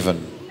freely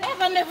given.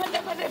 Never, never,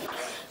 never, never.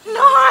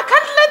 No, I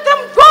can't let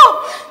them go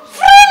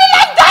freely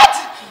like that.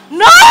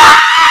 No,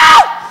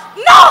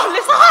 no,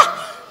 listen,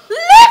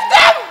 leave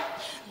them.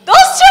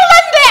 Those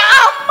children, they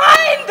are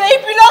mine. They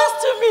belong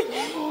to me.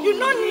 You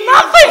know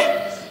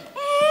nothing.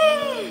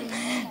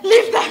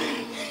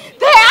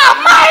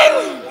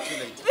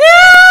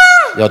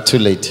 You're too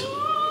late.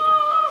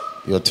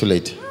 You're too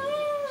late.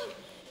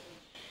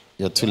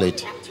 You're too late.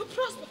 To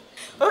prosper.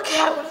 Okay,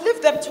 I will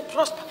leave them to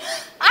prosper.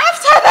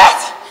 After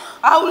that,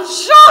 I will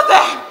show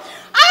them.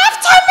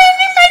 After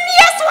many, many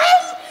years,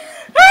 well,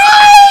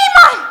 hey,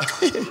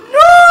 man.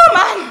 No,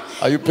 man.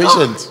 Are you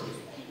patient?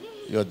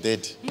 You're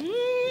dead.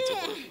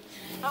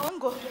 I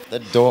won't go.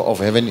 That door of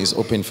heaven is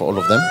open for all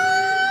of them.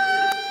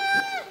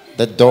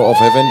 That door of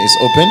heaven is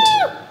opened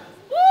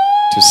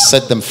to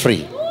set them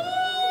free.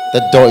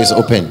 That door is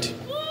opened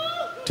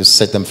to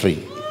set them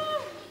free.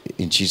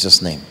 In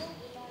Jesus' name.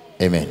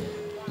 Amen.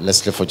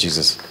 Let's live for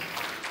Jesus.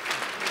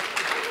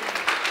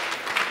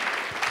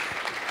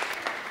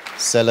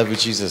 Say love with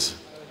Jesus.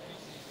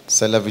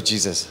 Say love with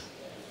Jesus.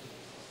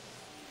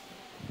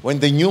 When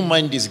the new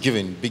mind is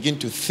given, begin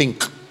to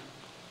think.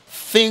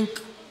 Think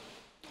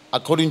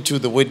according to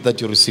the word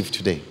that you received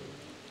today.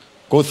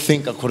 Go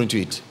think according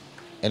to it.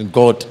 And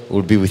God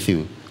will be with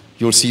you.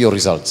 You'll see your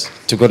results.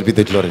 To God be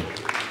the glory.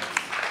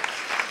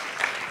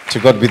 To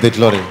God be the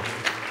glory.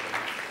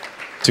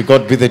 To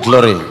God be the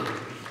glory.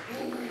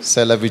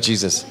 Say, I love you,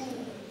 Jesus.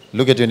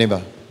 Look at your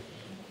neighbor.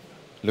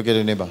 Look at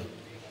your neighbor.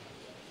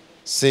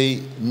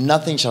 Say,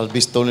 nothing shall be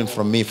stolen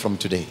from me from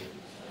today.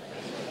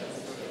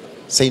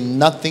 Say,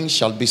 nothing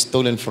shall be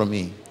stolen from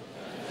me.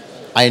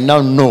 I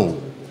now know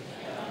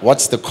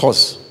what's the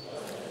cause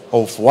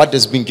of what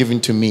has been given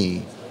to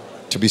me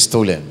to be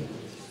stolen.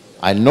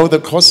 I know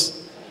the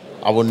cause.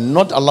 I will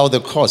not allow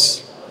the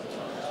cause.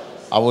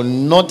 I will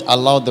not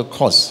allow the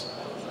cause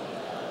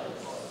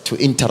to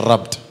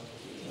interrupt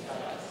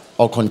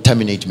or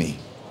contaminate me.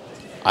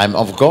 I'm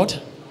of God.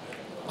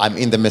 I'm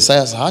in the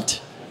Messiah's heart.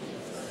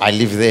 I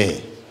live there.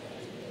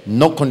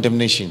 No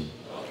condemnation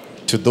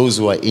to those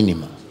who are in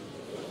him.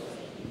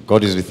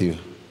 God is with you.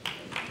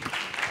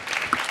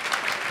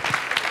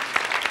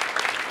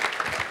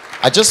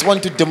 I just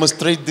want to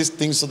demonstrate these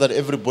things so that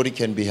everybody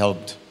can be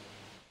helped.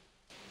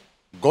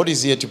 God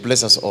is here to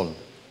bless us all.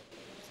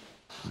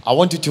 I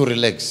want you to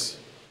relax.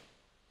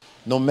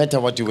 No matter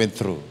what you went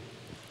through,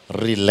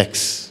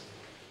 relax.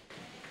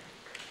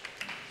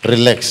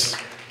 Relax.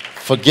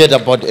 Forget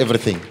about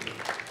everything.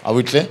 Are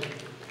we clear?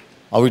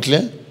 Are we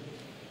clear?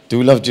 Do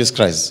we love Jesus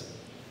Christ?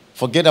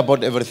 Forget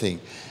about everything.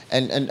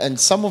 And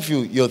some of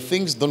you, your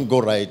things don't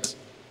go right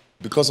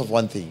because of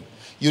one thing.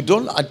 You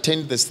don't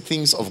attend the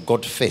things of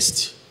God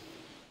first.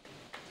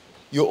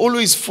 You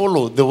always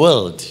follow the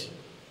world.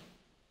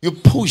 You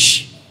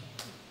push.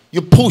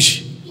 You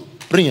push.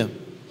 Bring him.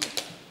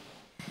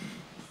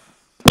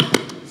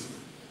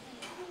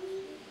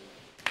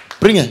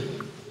 Bring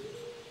him.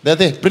 They're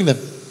there. Bring them.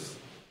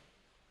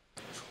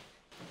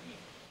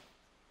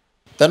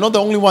 They're not the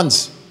only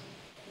ones.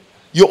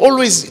 You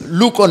always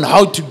look on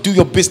how to do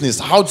your business,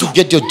 how to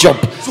get your job,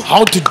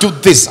 how to do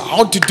this,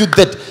 how to do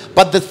that.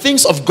 But the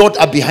things of God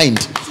are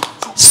behind.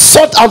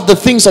 Sort out the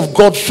things of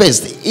God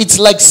first. It's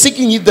like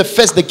seeking ye the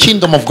first the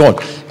kingdom of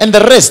God. And the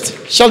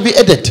rest shall be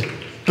added.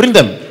 Bring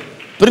them.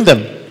 Bring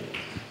them.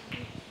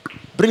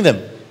 Bring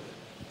them.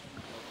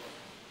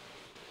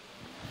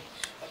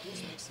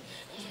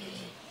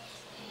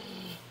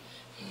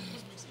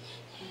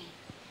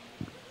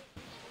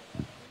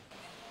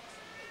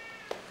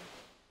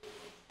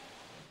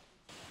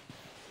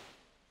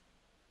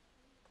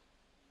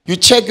 You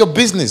check your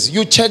business.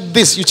 You check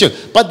this. You check.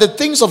 But the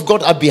things of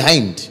God are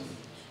behind.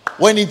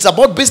 When it's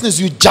about business,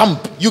 you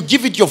jump. You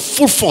give it your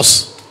full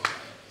force.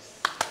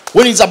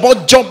 When it's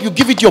about job, you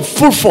give it your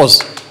full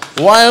force.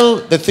 While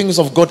the things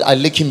of God are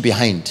lagging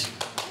behind.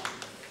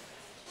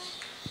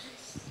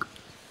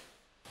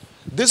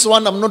 This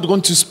one, I'm not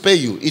going to spare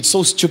you. It's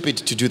so stupid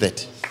to do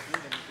that.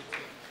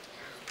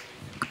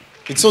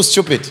 It's so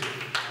stupid.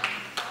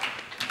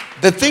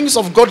 The things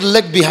of God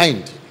lag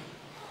behind.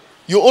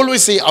 You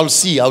always say, I'll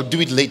see, I'll do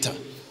it later.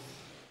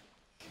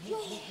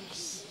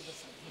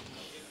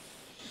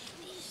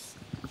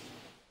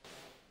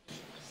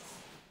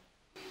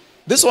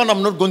 This one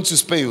I'm not going to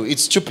spare you.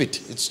 It's stupid.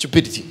 It's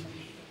stupidity.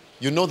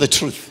 You know the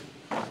truth.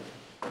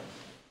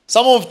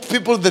 Some of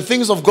people, the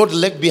things of God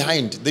lag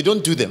behind. They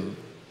don't do them.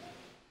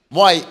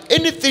 Why?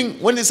 Anything,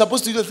 when they're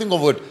supposed to do the thing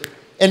of God,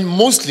 and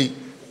mostly,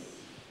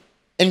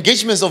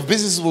 engagements of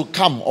business will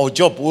come, or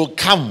job will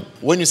come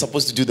when you're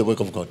supposed to do the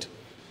work of God.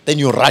 Then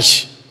you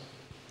rush.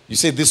 You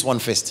say this one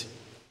first.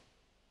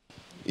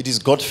 It is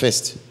God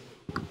first.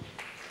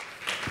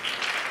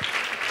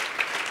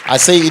 I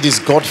say it is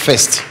God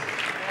first.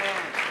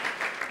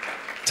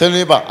 Tell me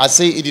about, I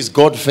say it is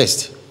God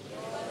first.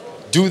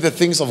 Do the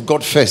things of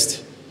God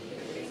first.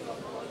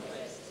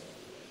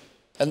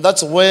 And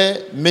that's where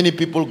many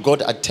people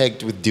got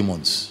attacked with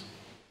demons.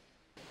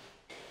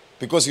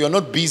 Because you are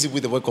not busy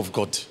with the work of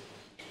God.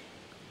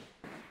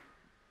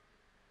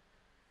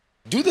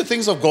 Do the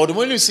things of God.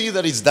 When you see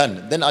that it's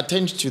done, then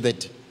attend to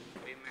that.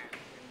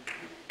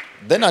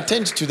 Then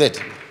attend to that.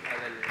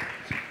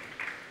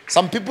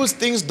 Some people's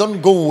things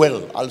don't go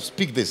well. I'll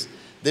speak this.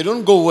 They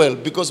don't go well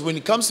because when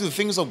it comes to the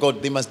things of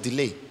God, they must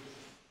delay.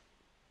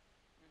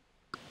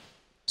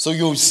 So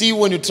you see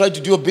when you try to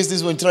do a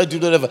business, when you try to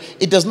do whatever,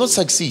 it does not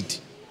succeed.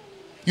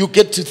 You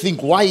get to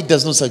think why it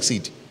does not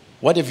succeed.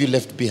 What have you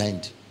left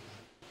behind?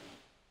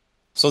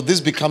 So this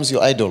becomes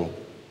your idol.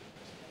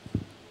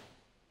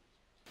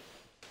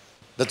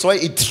 That's why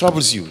it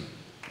troubles you.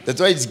 That's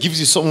why it gives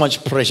you so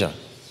much pressure.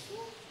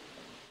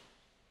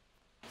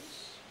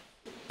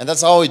 And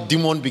that's how a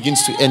demon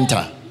begins to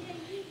enter.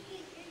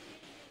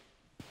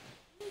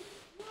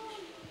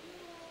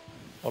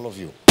 All of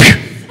you.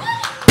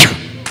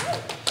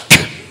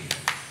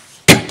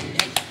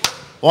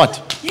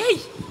 What? Yay!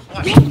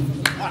 Yay!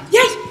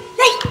 Yay!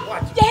 Yay!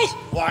 Yay!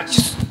 What?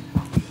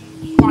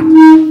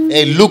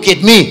 Hey, look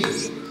at me.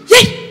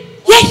 Yay!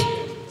 Yay!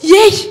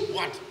 Yay!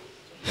 What?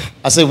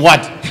 I said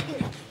what?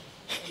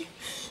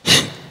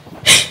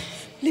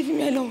 Leave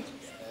me alone.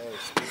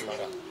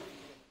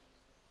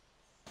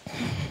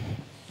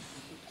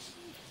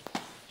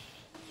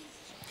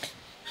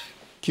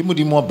 Ke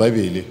modimo wa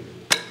Bible.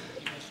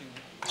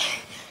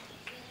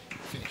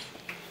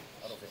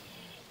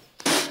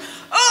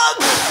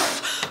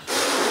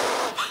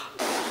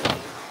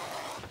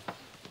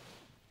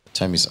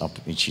 Time is up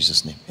in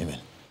Jesus' name. Amen.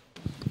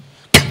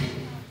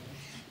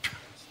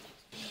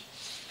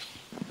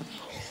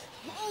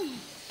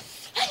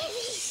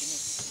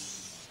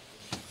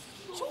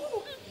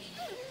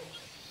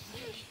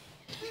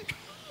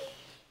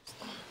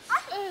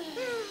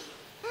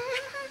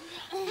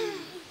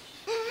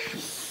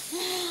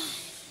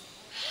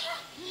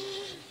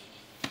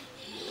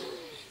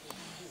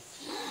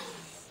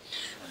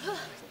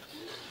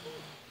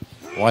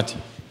 What?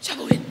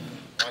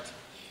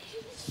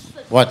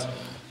 What?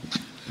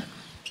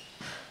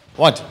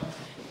 What?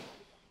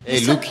 Hey,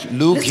 look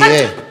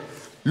here.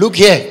 Look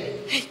here.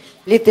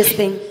 Leave this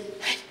thing.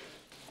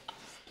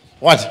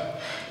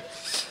 What?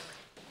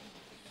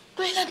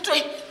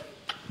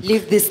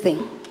 Leave this thing.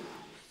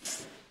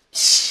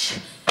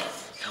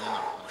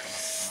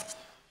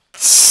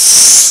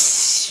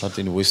 Not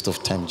in waste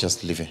of time,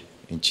 just leave it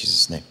in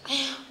Jesus' name.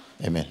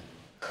 Amen.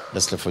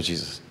 Let's live for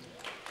Jesus.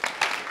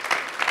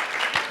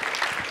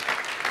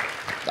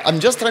 I'm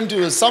just trying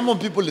to, some of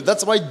people,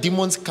 that's why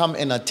demons come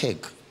and attack.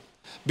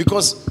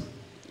 Because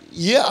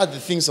here are the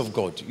things of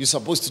God. You're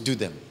supposed to do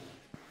them.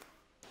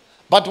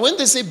 But when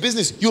they say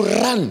business, you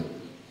run.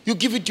 You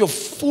give it your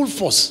full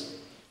force.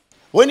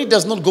 When it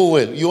does not go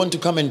well, you want to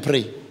come and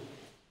pray.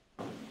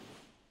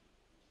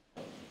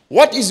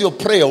 What is your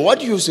prayer?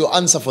 What is your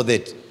answer for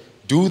that?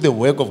 Do the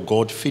work of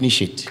God,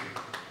 finish it.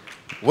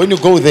 When you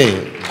go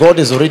there, God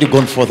has already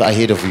gone further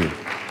ahead of you.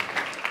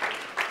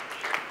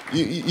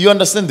 You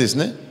understand this,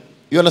 ne?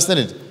 You understand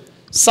it?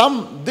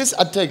 This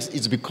attacks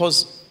is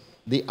because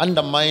they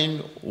undermine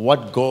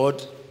what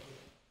God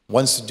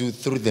wants to do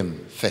through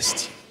them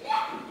first.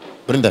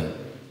 Bring them.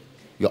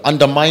 You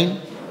undermine,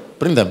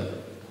 bring them.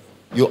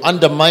 You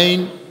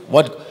undermine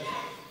what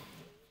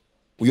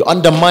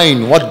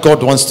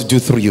God wants to do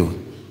through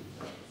you.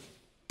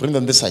 Bring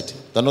them this side.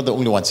 They're not the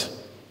only ones.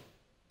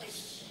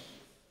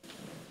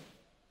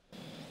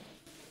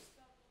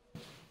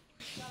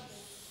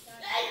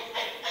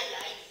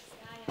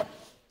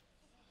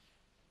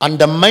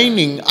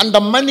 Undermining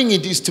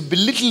it is to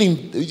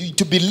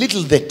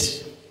belittle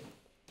that.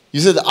 You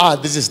said,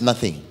 this is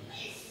nothing.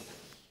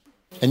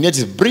 And yet,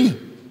 bring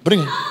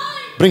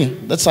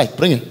it. That side,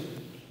 bring it.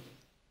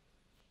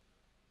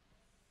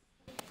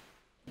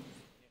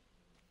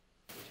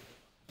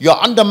 You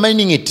are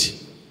undermining it.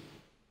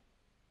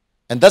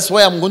 And that's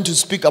why I'm going to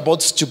speak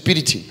about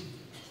stupidity.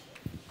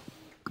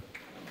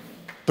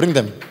 Bring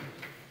them.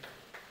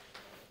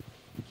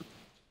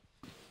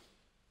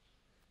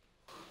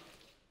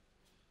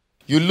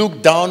 You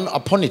look down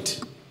upon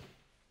it.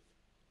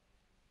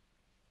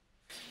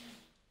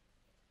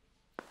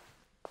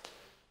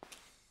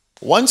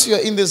 Once you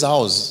are in this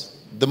house,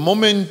 the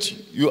moment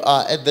you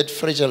are at that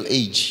fragile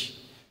age,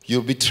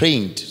 you'll be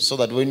trained so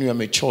that when you are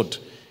matured,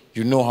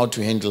 you know how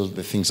to handle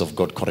the things of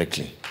God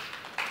correctly.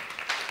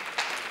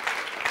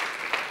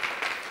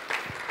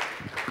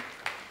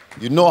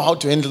 You know how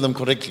to handle them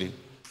correctly.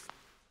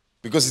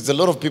 Because it's a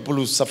lot of people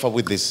who suffer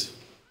with this.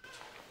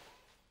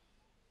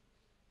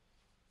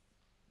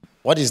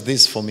 What is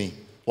this for me?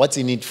 What's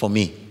in it for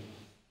me?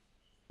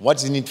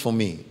 What's in it for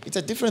me? It's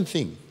a different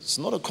thing. It's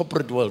not a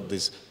corporate world.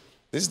 This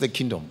is the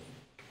kingdom.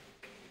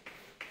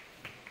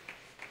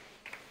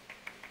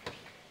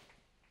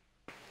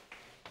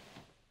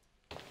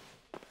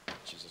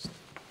 Jesus.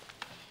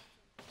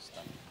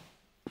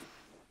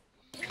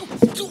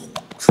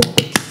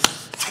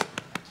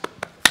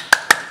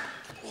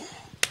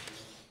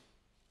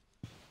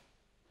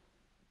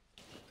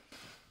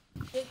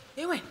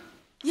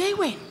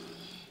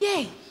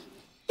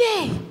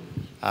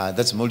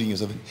 That's molding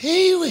yourself.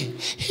 Hey.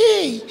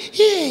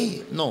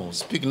 No,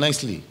 speak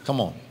nicely.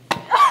 Come on. In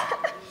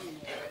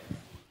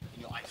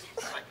your eyes.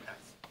 Like that.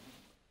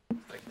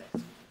 Like that.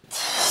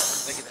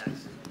 Look at that.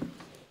 In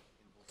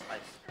both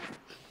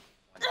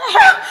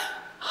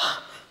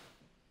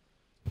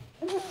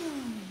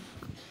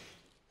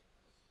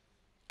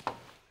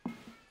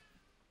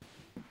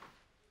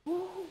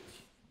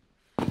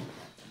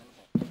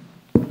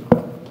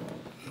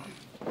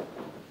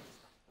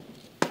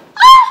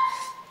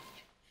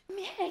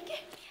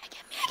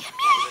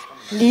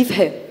eyes. Leave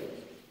her.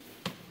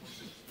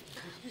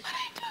 What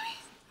are you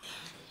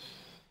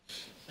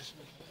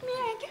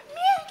doing?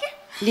 Mieke.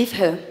 Leave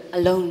her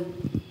alone.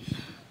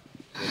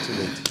 Too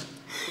late.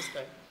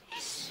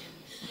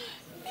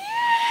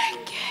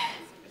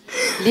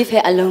 Leave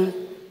her alone.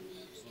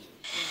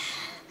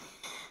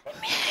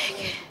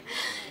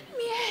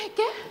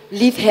 Mieke.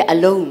 Leave her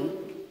alone.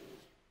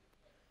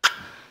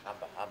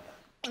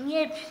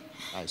 Ngiyephi?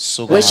 Hayi,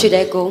 suka Where should I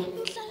hamba. go?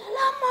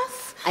 Ngihlala mas.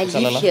 I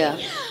Uhlala la? live here.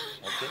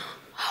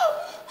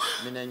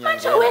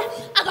 Manje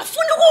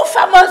akafuni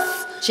ukufa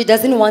mas. She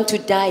doesn't want to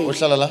die.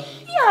 Uhlala la?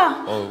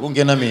 Yeah. Oh,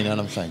 kungena mina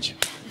namhlanje.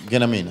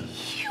 Ngena mina.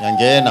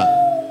 Ngiyangena.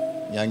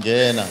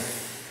 Ngiyangena.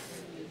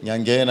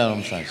 Ngiyangena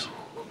namhlanje.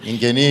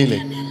 Ngingenile.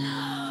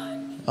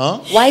 Huh?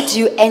 Why do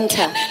you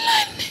enter?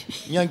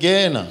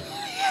 Ngiyangena.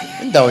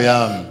 Indawo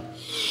yami.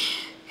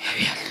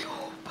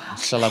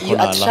 Ngihlala You khona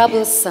are la.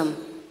 troublesome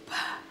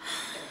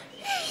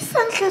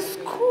Isandla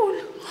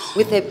esikhulu.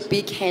 with a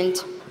big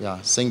hand. Yeah,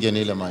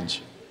 sengenile manje.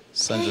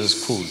 Sandra is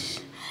cool.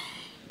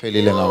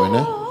 Phelile ngawe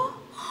ne?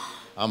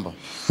 Hamba.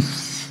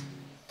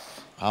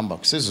 Hamba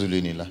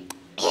kusezulwini la.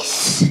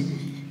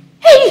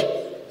 Hey,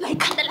 la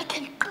ikhanda lakhe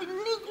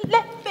liqinile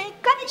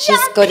bheka.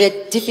 She's got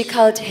a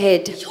difficult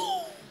head.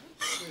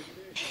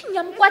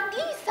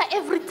 Ngiyamkwatisa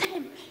every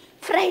time.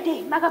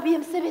 Friday makabuye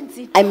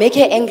emsebenzini. I make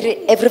her angry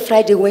every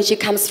Friday when she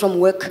comes from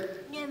work.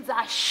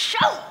 Ngenza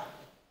show.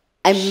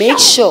 I make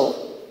sure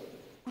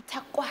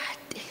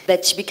Utakwate.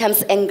 that she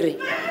becomes angry.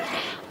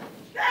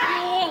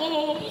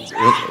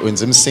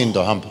 Wenza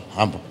imsindo hamba,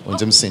 hamba.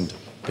 Wenza imsindo.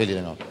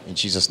 Phelile ngawe in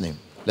Jesus name.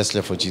 Let's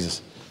live for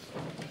Jesus.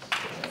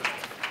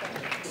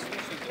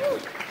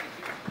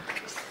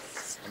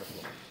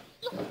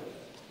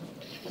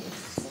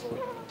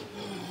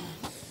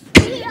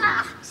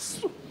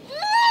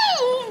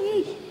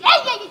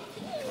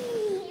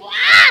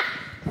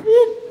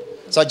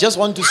 So I just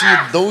want to see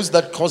those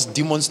that cause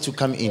demons to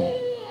come in.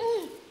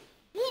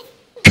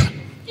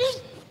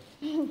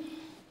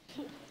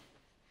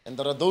 And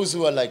there are those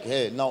who are like,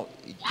 hey, now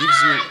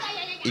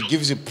it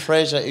gives you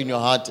pressure in your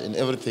heart and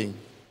everything.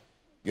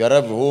 You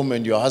arrive home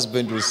and your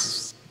husband will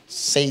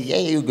say, yeah,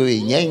 you go,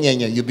 yeah, yeah,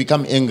 yeah. You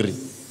become angry.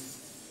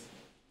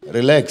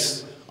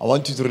 Relax. I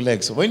want you to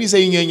relax. When you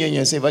say, yeah, yeah,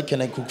 yeah, say, what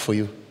can I cook for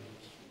you?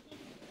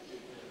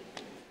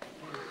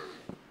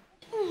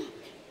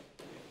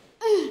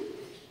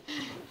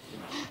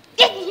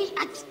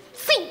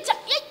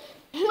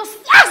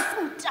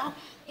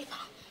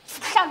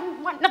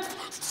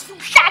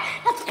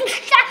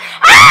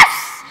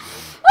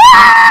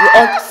 You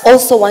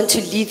also want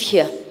to live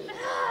here.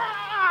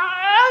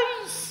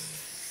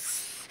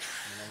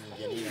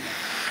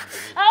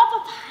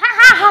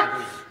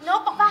 No,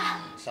 Papa.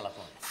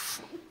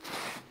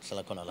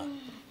 Hlala khona la.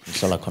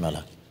 Hlala khona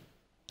la.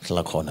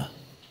 Hlala khona.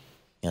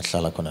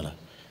 Hlala khona la.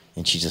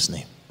 In Jesus'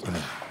 name.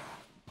 Amen.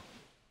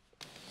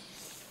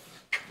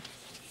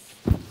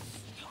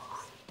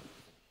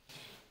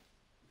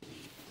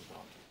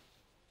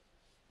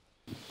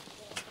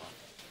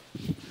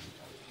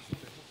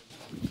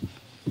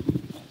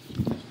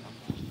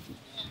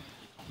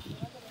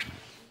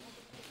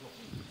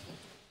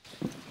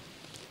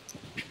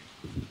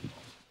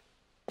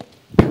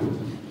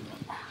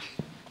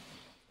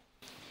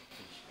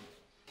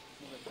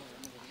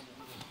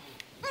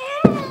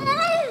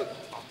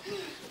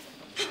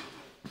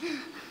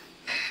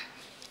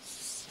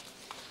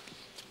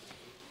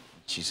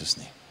 Jesus'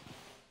 name.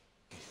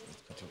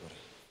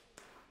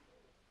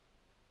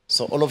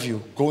 So all of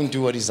you, go and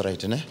do what is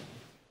right, eh?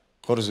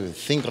 Go to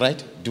think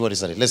right, do what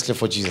is right. Let's clap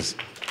for Jesus.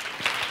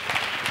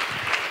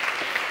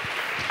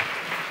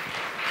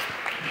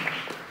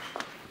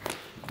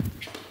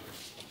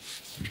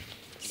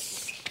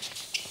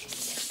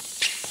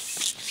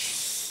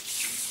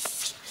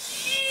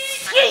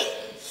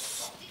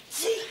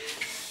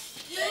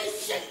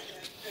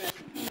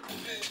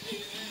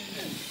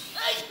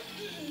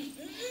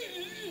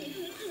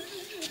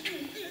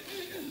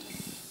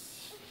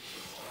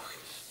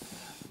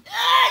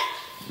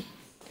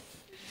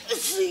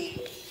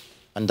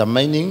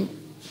 Undermining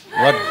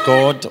what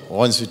God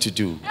wants you to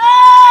do.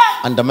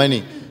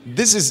 Undermining.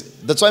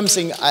 That's why I'm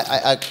saying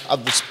I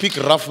will speak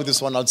rough with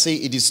this one. I'll say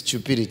it is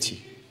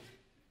stupidity.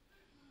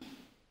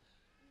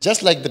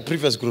 Just like the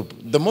previous group.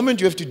 The moment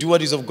you have to do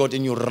what is of God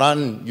and you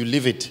run, you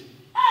leave it.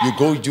 You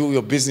go do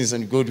your business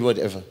and you go do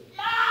whatever.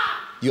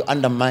 You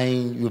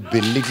undermine, you're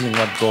belittling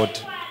what God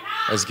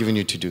has given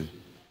you to do.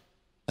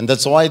 And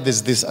that's why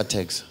there's this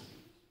attacks.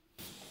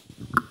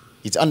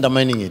 It's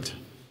undermining it.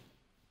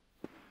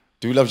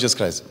 Do you love Jesus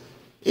Christ?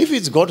 If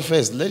it's God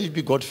first, let it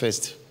be God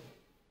first.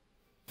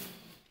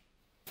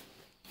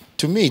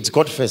 To me, it's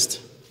God first.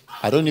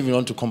 I don't even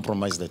want to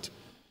compromise that.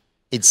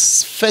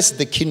 It's first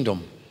the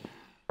kingdom.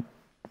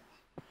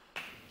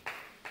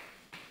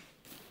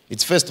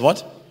 It's first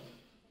what?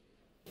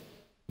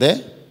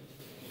 The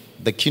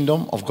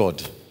kingdom of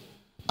God.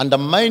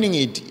 Undermining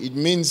it, it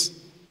means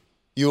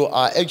you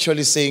are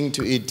actually saying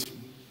to it,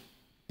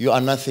 you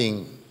are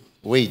nothing.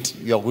 Wait,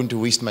 you are going to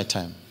waste my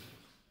time.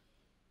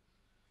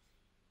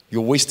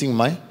 You're wasting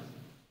my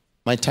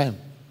time.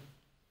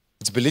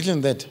 It's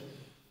belittling that.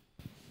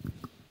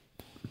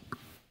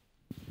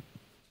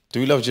 Do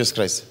we love Jesus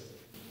Christ?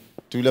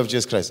 Do we love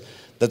Jesus Christ?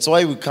 That's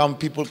why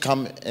people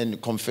come and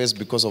confess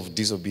because of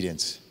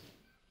disobedience.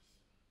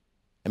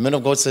 A man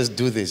of God says,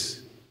 do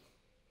this.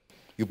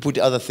 You put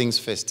other things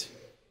first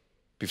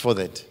before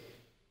that.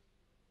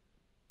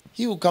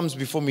 He who comes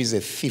before me is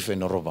a thief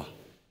and a robber.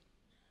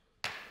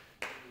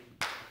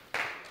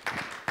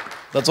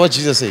 That's what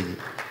Jesus said.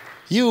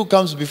 He who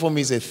comes before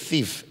me is a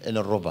thief and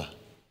a robber.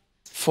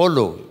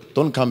 Follow.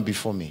 Don't come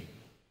before me.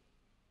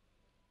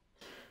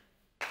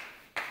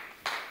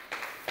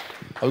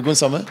 Are we going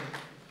somewhere?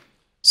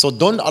 So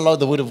don't allow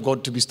the word of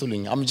God to be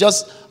stolen. I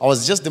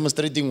was just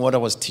demonstrating what I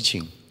was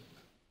teaching.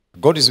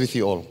 God is with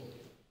you all.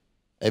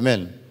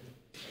 Amen.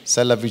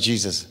 Say, I love you,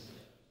 Jesus.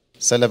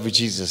 Say, I love you,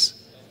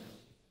 Jesus.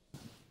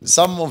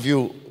 Some of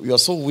you are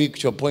so weak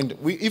to a point.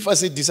 If I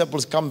say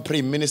disciples, come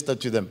pray, minister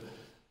to them,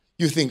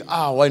 you think,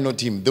 why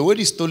not him? The word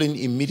is stolen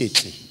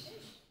immediately.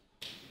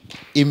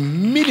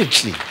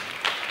 Immediately.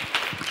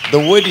 The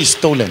word is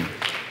stolen.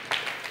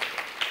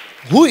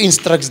 Who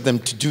instructs them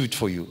to do it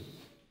for you?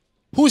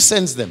 Who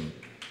sends them?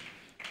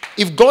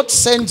 If God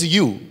sends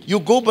you, you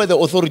go by the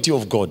authority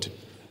of God.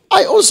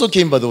 I also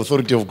came by the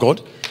authority of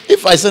God.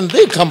 If I send,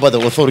 they come by the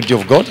authority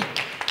of God.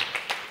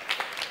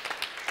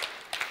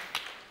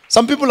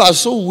 Some people are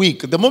so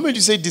weak. The moment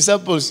you say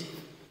disciples,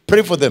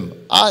 pray for them.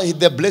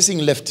 Their blessing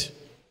left.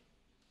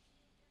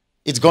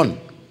 It's gone.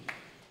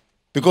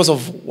 Because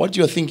of what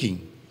you're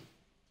thinking.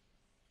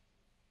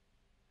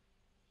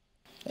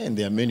 And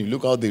there are many.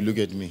 Look how they look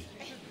at me.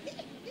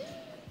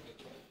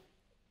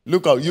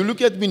 Look how you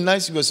look at me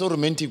nice. You were so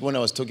romantic when I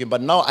was talking,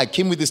 but now I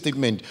came with a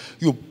statement.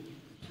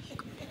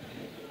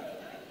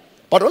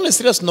 But on a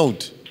serious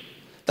note,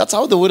 that's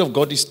how the word of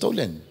God is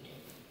stolen.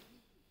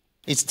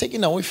 It's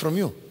taken away from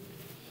you.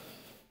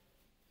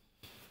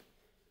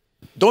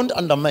 Don't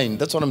undermine.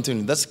 That's what I'm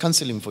telling you. That's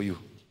counseling for you.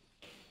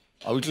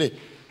 Are we clear?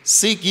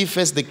 Seek ye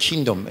first the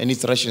kingdom and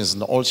its righteousness,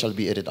 and all shall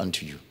be added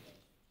unto you.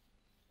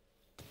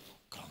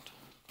 Ground.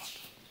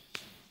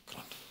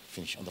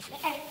 Finish on the floor.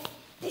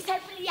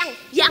 Disciple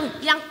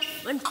yang.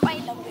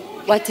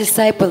 What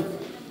disciple?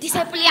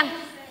 Disciple yang.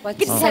 What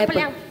Disciple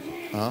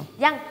disciple?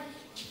 yang.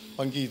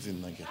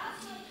 Pangizin again.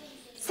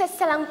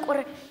 Seselang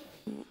kur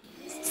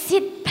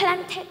seed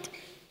planted,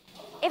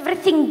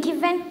 everything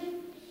given,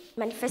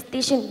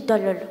 manifestation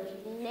dololo.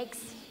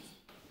 Next.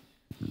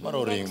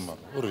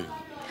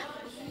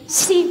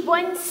 She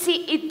won't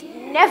see it,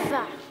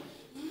 never.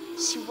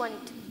 She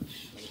won't.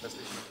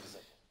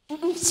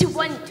 She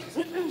won't.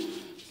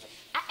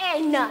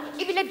 No,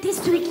 even like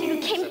this week you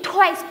came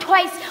twice.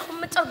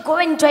 Go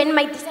and join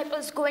my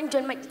disciples. Go and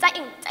join my.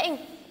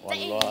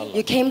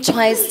 You came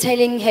twice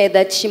telling her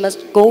that she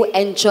must go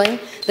and join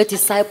the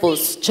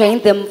disciples. Join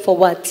them for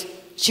what?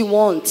 She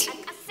won't.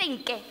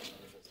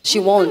 She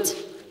won't.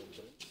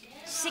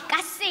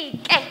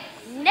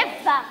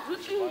 Never.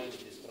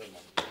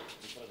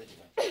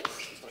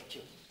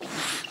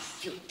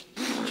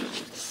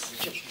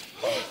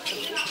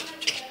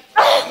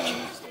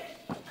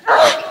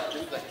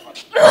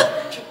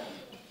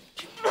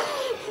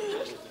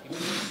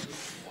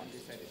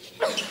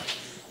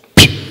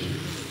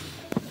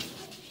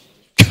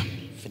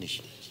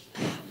 Finish.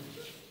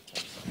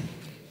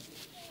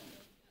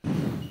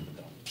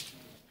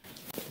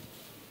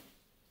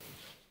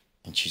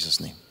 In Jesus'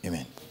 name,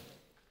 amen.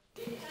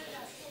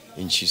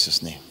 In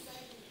Jesus' name.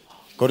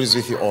 God is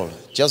with you all.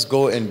 Just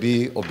go and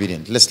be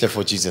obedient. Let's clap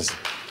for Jesus.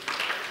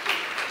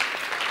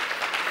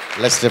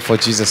 Let's clap for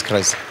Jesus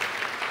Christ.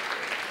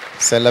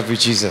 Say, I love you,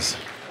 Jesus.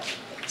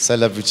 Say, I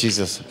love you,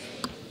 Jesus.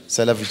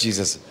 Say, I love you,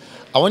 Jesus.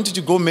 I want you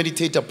to go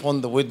meditate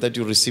upon the word that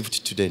you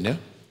received today. No?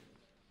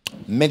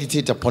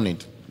 Meditate upon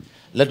it.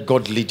 Let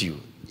God lead you.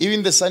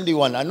 Even the Sunday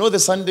one. I know the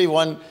Sunday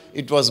one,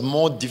 it was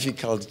more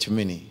difficult to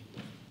many.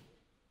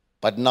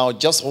 But now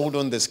just hold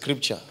on the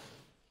scripture.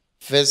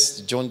 1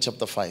 John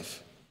chapter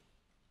 5.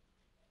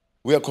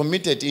 We are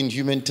committed in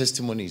human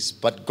testimonies,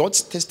 but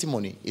God's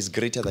testimony is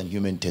greater than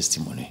human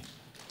testimony.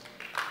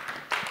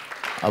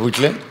 Are we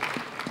clear?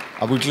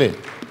 Are we clear?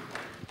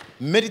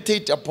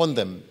 Meditate upon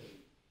them.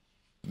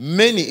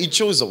 Many, it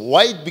shows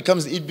why it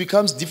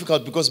becomes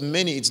difficult, because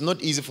many, it's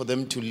not easy for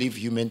them to leave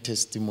human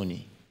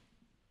testimony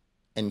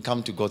and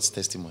come to God's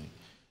testimony.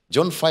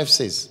 John 5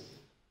 says,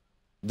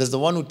 there's the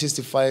one who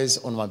testifies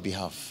on my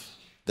behalf.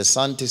 The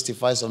Son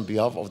testifies on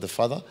behalf of the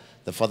Father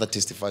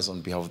testifies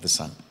on behalf of the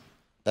Son.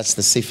 That's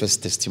the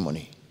safest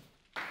testimony.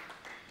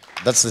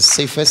 That's the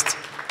safest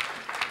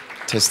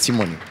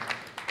testimony.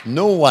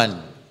 No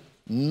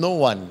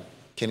one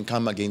can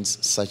come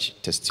against such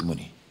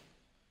testimony.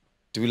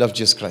 Do we love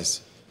Jesus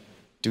Christ?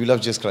 Do we love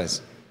Jesus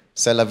Christ?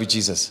 Say, I love you,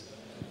 Jesus.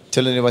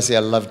 Tell anybody, say, I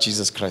love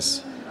Jesus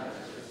Christ.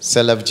 Say,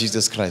 I love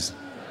Jesus Christ.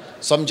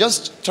 So I'm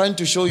just trying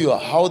to show you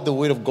how the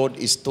word of God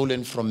is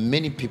stolen from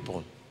many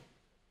people.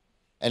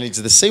 And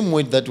it's the same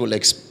word that will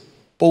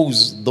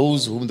expose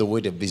those whom the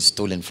word has been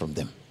stolen from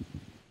them.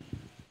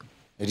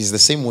 It is the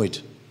same word.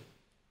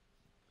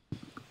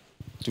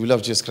 Do we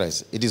love Jesus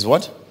Christ? It is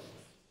what?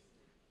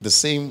 The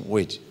same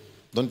word.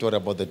 Don't worry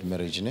about that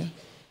marriage, ne?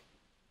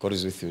 God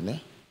is with you,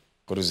 ne?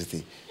 God is with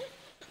you.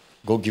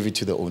 Go give it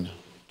to the owner.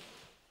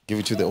 Give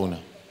it to the owner.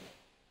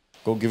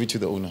 Go give it to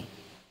the owner.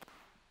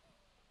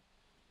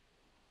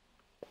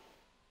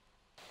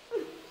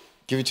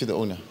 Give it to the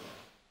owner.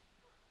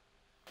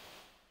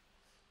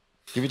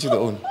 Give it to the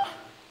owner.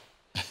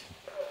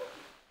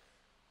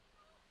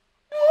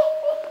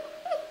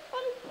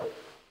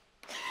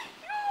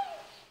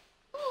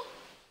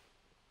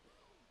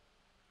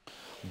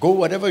 Go,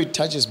 whatever you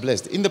touch is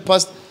blessed. In the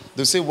past,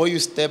 they say where you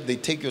step, they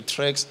take your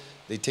tracks,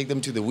 they take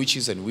them to the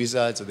witches and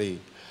wizards.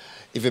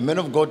 If a man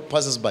of God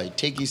passes by,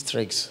 take his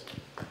tracks.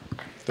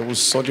 They will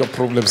sort your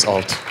problems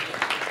out.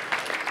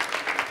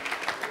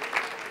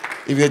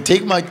 If they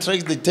take my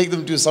tracks, they take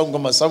them to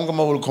Sangoma.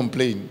 Sangoma will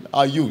complain.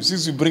 Are you?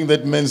 Since you bring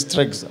that man's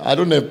tracks, I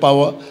don't have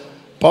power.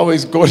 Power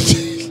is God.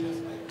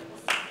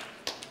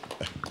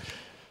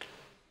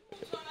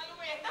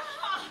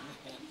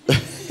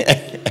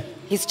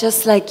 He's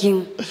just like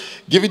you.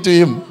 Give it to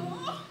him.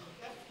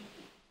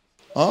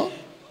 Huh?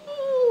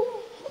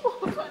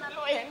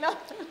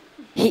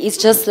 He is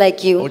just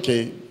like you.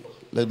 Okay,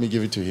 let me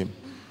give it to him.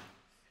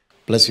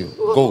 Bless you.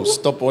 Go,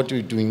 stop what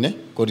you're doing. Ne?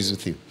 God is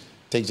with you.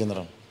 Take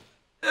General.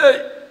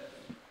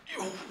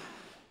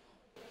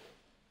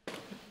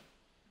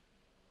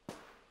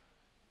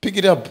 Pick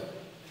it up.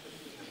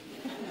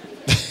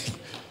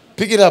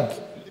 Pick it up.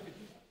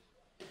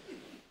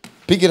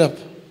 Pick it up.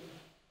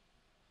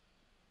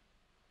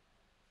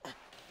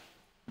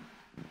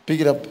 Pick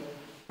it up.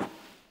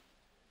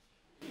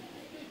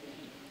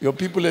 Your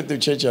people at the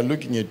church are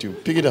looking at you.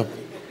 Pick it up.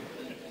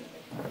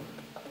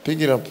 Pick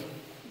it up.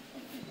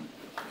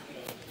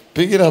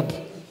 Pick it up.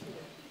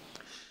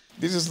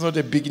 This is not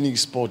a beginning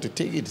sport.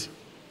 Take it.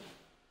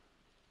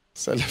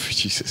 Celebrate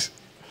Jesus.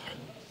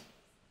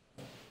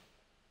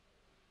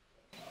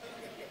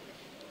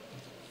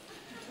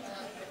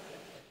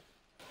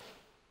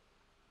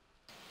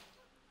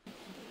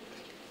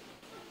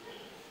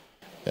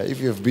 Yeah,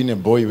 if you have been a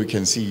boy, we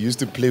can see you used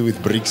to play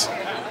with bricks.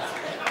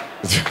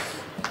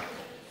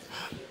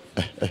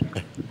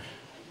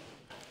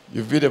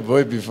 You've been a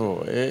boy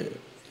before, eh?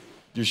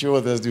 You sure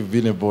with us you've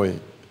been a boy?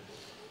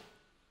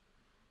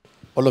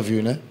 All of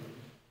you, ne?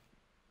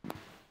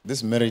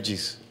 These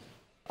marriages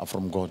are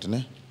from God,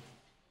 ne?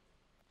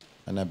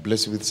 And I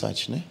bless you with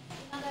such, ne?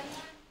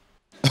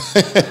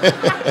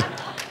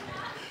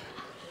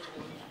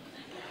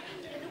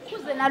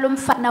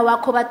 Nalomfana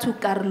wakho bathu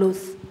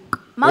Carlos.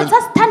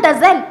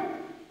 Mawusasithandazela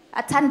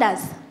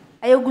athandaza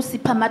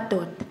ayokusipha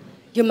amadoda.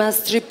 You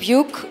must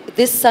rebuke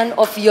this son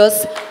of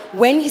yours.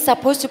 When he's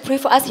supposed to pray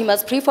for us, he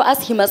must pray for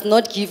us. He must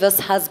not give us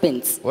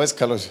husbands. Where's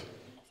Carlos?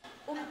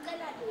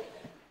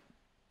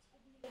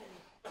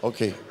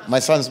 Okay, my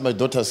sons, my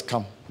daughters,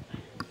 come.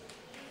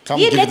 Come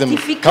give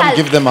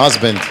them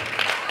husband.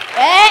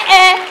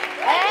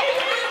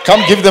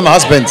 Come give them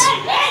husbands.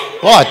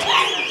 What?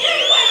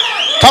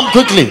 Come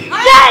quickly.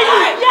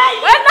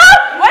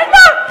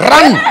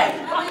 Run.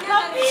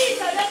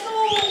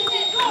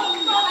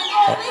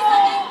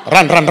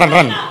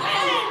 Run.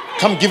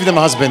 Come give them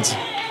husbands.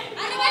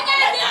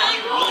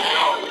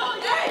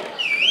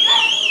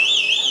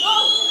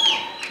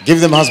 Give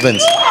them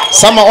husbands.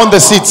 Some are on the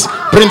seats.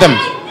 Bring them.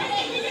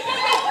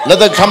 Let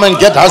them come and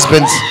get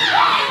husbands.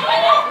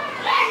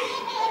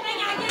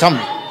 Come.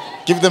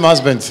 Give them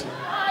husbands.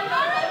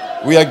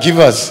 We are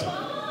givers.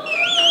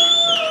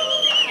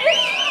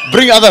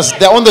 Bring others.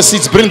 They're on the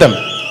seats. Bring them.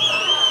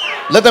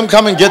 Let them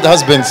come and get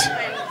husbands.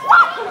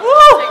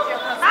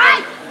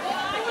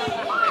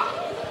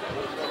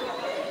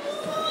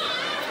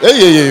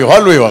 Hey,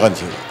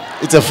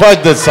 it's a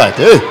fight that side.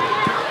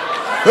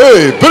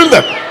 Hey, bring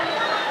them.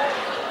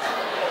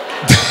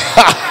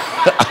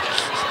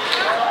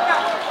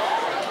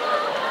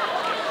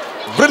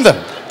 Bring them.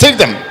 Take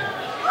them.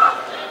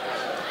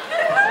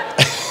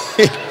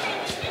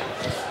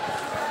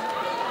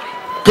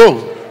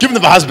 Go. Give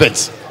them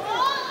husbands.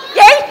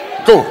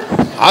 Go.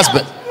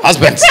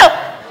 Husbands.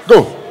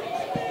 Go.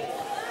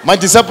 My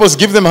disciples,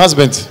 give them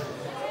husbands.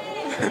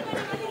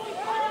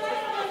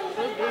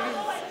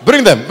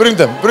 Bring them.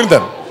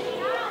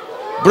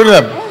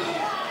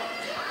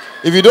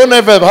 If you don't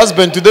have a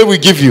husband, today we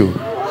give you.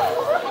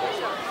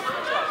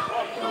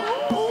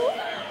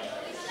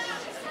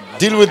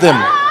 Deal with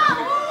them.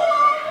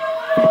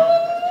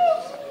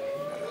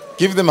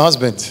 Give them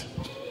husbands.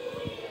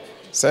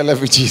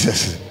 Celebrate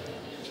Jesus.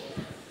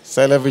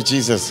 Celebrate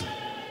Jesus.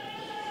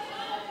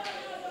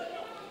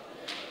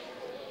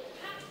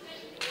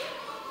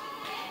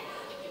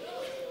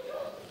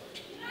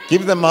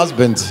 Give them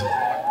husbands.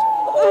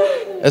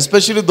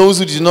 Especially those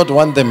who do not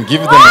want them. Give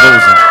them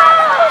those.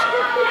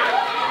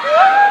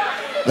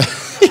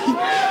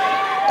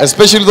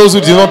 Especially those who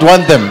do not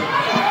want them.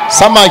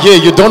 Some are here,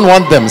 you don't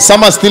want them.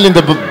 Some are still in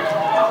the...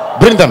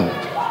 Bring them.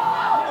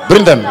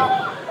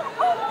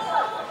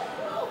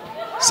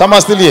 Some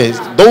are still here.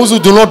 Those who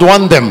do not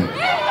want them.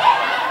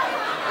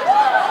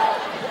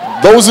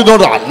 Those who don't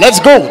want... Let's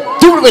go.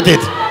 Deal with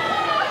it.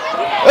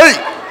 Hey,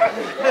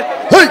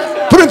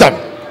 bring them.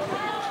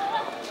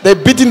 They're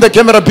beating the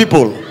camera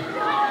people.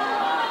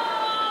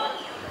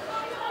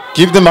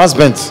 Give them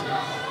husbands.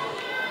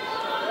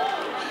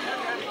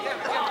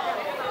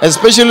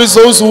 Especially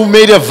those who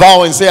made a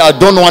vow and say, I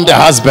don't want a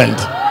husband.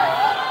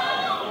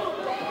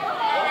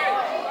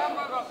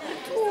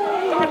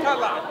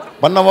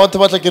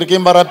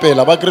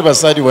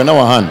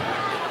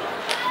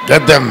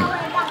 Get them.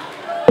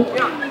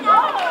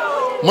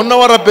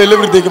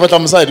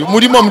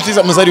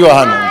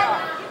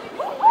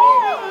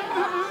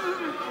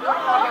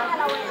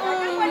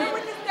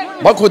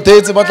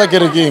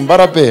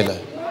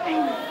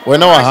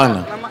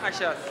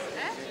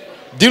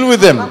 Deal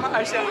with them.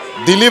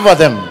 Deliver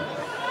them.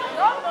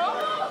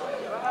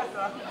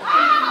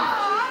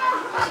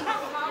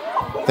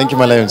 Thank you,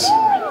 my lions.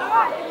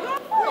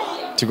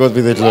 To God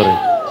be the glory.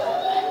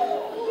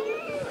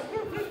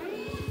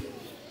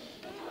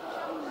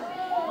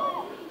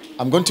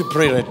 I'm going to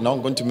pray right now.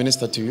 I'm going to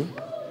minister to you.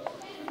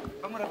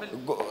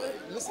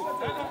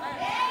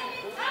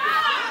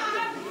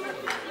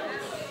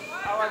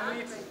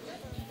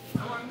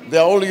 They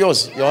are all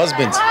yours, your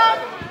husbands.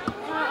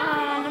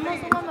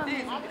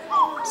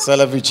 So I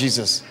love you,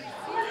 Jesus.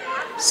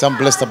 Some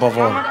blessed above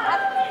all. Mama,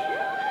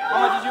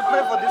 did you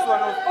pray for this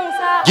one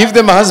also? Give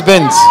them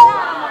husbands.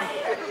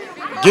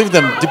 Give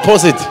them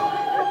deposit.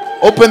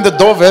 Open the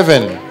door of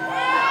heaven.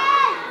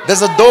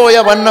 There's a door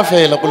here.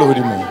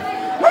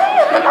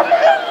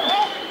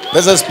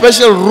 There's a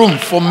special room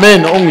for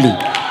men only.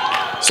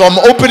 So I'm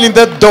opening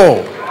that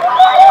door.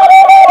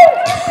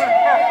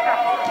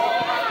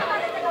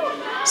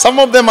 Some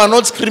of them are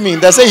not screaming.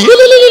 They say,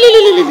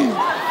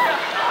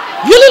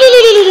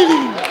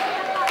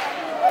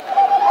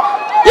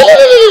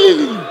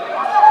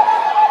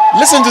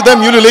 listen to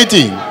them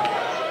ululating.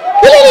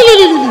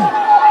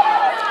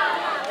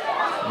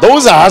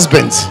 Those are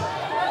husbands.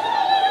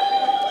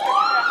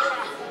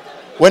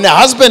 When a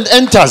husband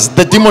enters,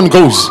 the demon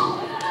goes.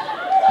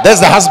 There's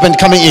the husband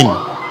coming in.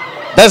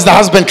 There's the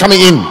husband coming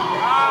in.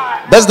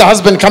 There's the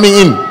husband coming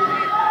in.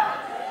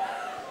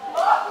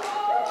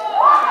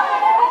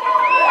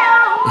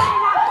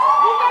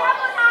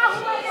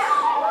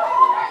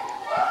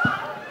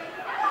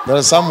 There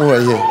are some who are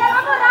here.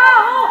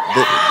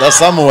 There are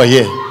some who are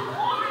here.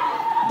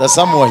 There are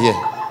some who are here.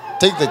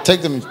 Take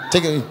them.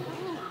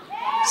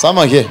 Some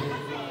are here.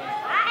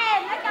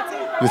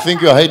 You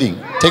think you are hiding?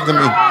 Take them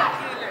in.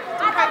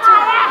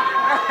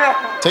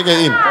 Take it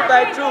in. 2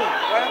 by 2.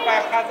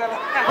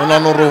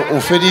 O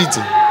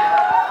feditse.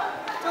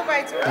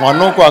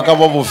 Ngwanoko a ka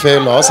ba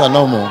bofelo a sa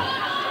na mo.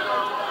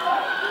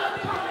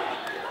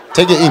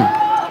 Take it in.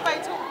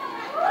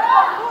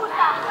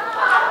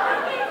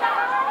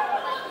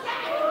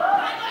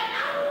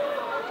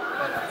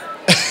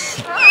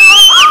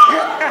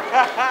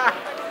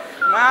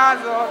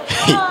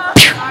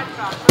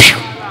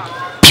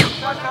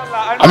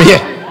 I'm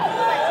here.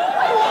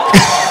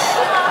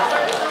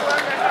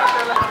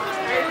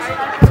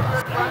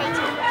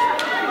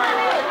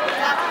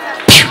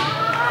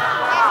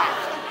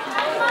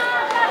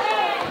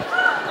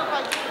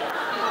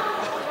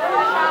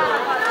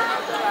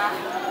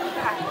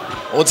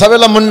 O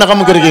tshabela monna ka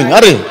mokerekeng a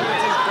re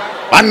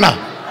banna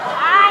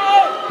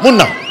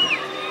monna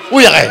o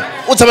ya gae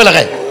o tshabela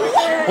gae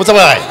o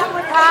tshabela gae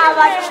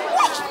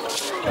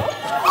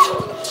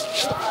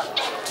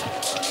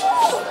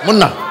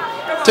monna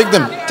take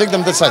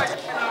them that side.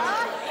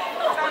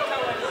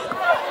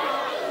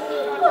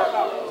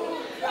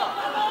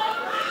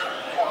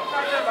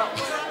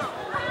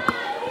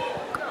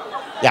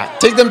 Yeah,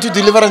 take them to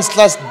deliverance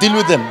class. Deal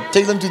with them.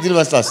 Take them to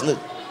deliverance class.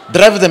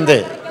 Drive them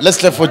there. Let's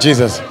clap for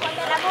Jesus.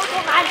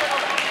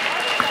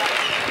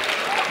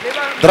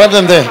 Drive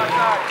them there.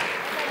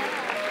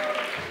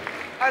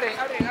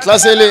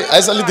 Class I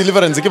saw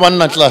deliverance. Ke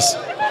banna class.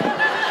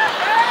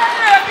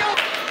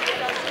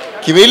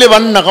 Ke beile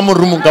banna ka mo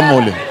room ka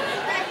mole.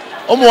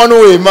 O mo one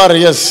way mara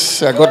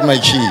yes, I got my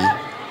key.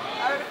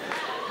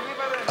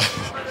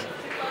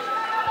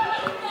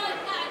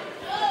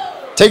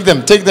 Take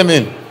them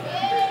in.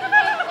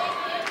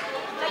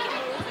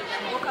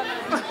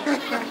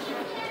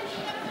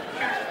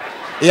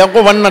 Yeah,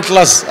 go one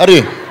class. Are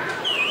you?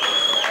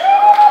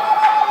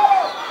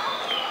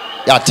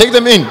 Yeah, take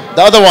them in.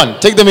 The other one,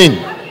 take them in.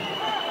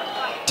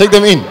 Take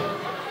them in.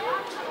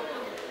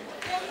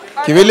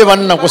 Kivele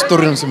vanna ko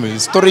story nsumi.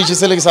 Story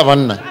chisele kisa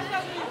vanna.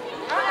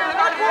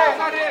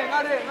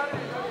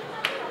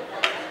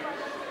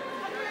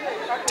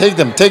 Take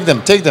them. Take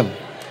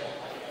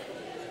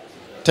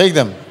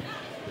them.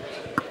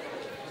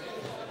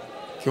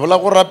 Kivola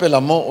ko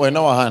rapela mo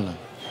wena wa hana.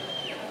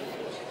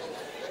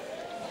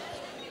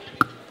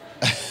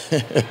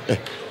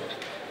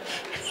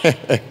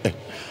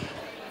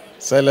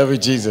 So I love you,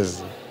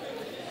 Jesus.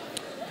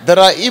 There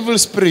are evil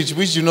spirits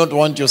which do not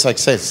want your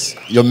success,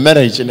 your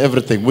marriage and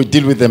everything. We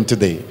deal with them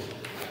today.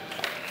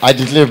 I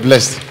declare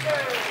blessed.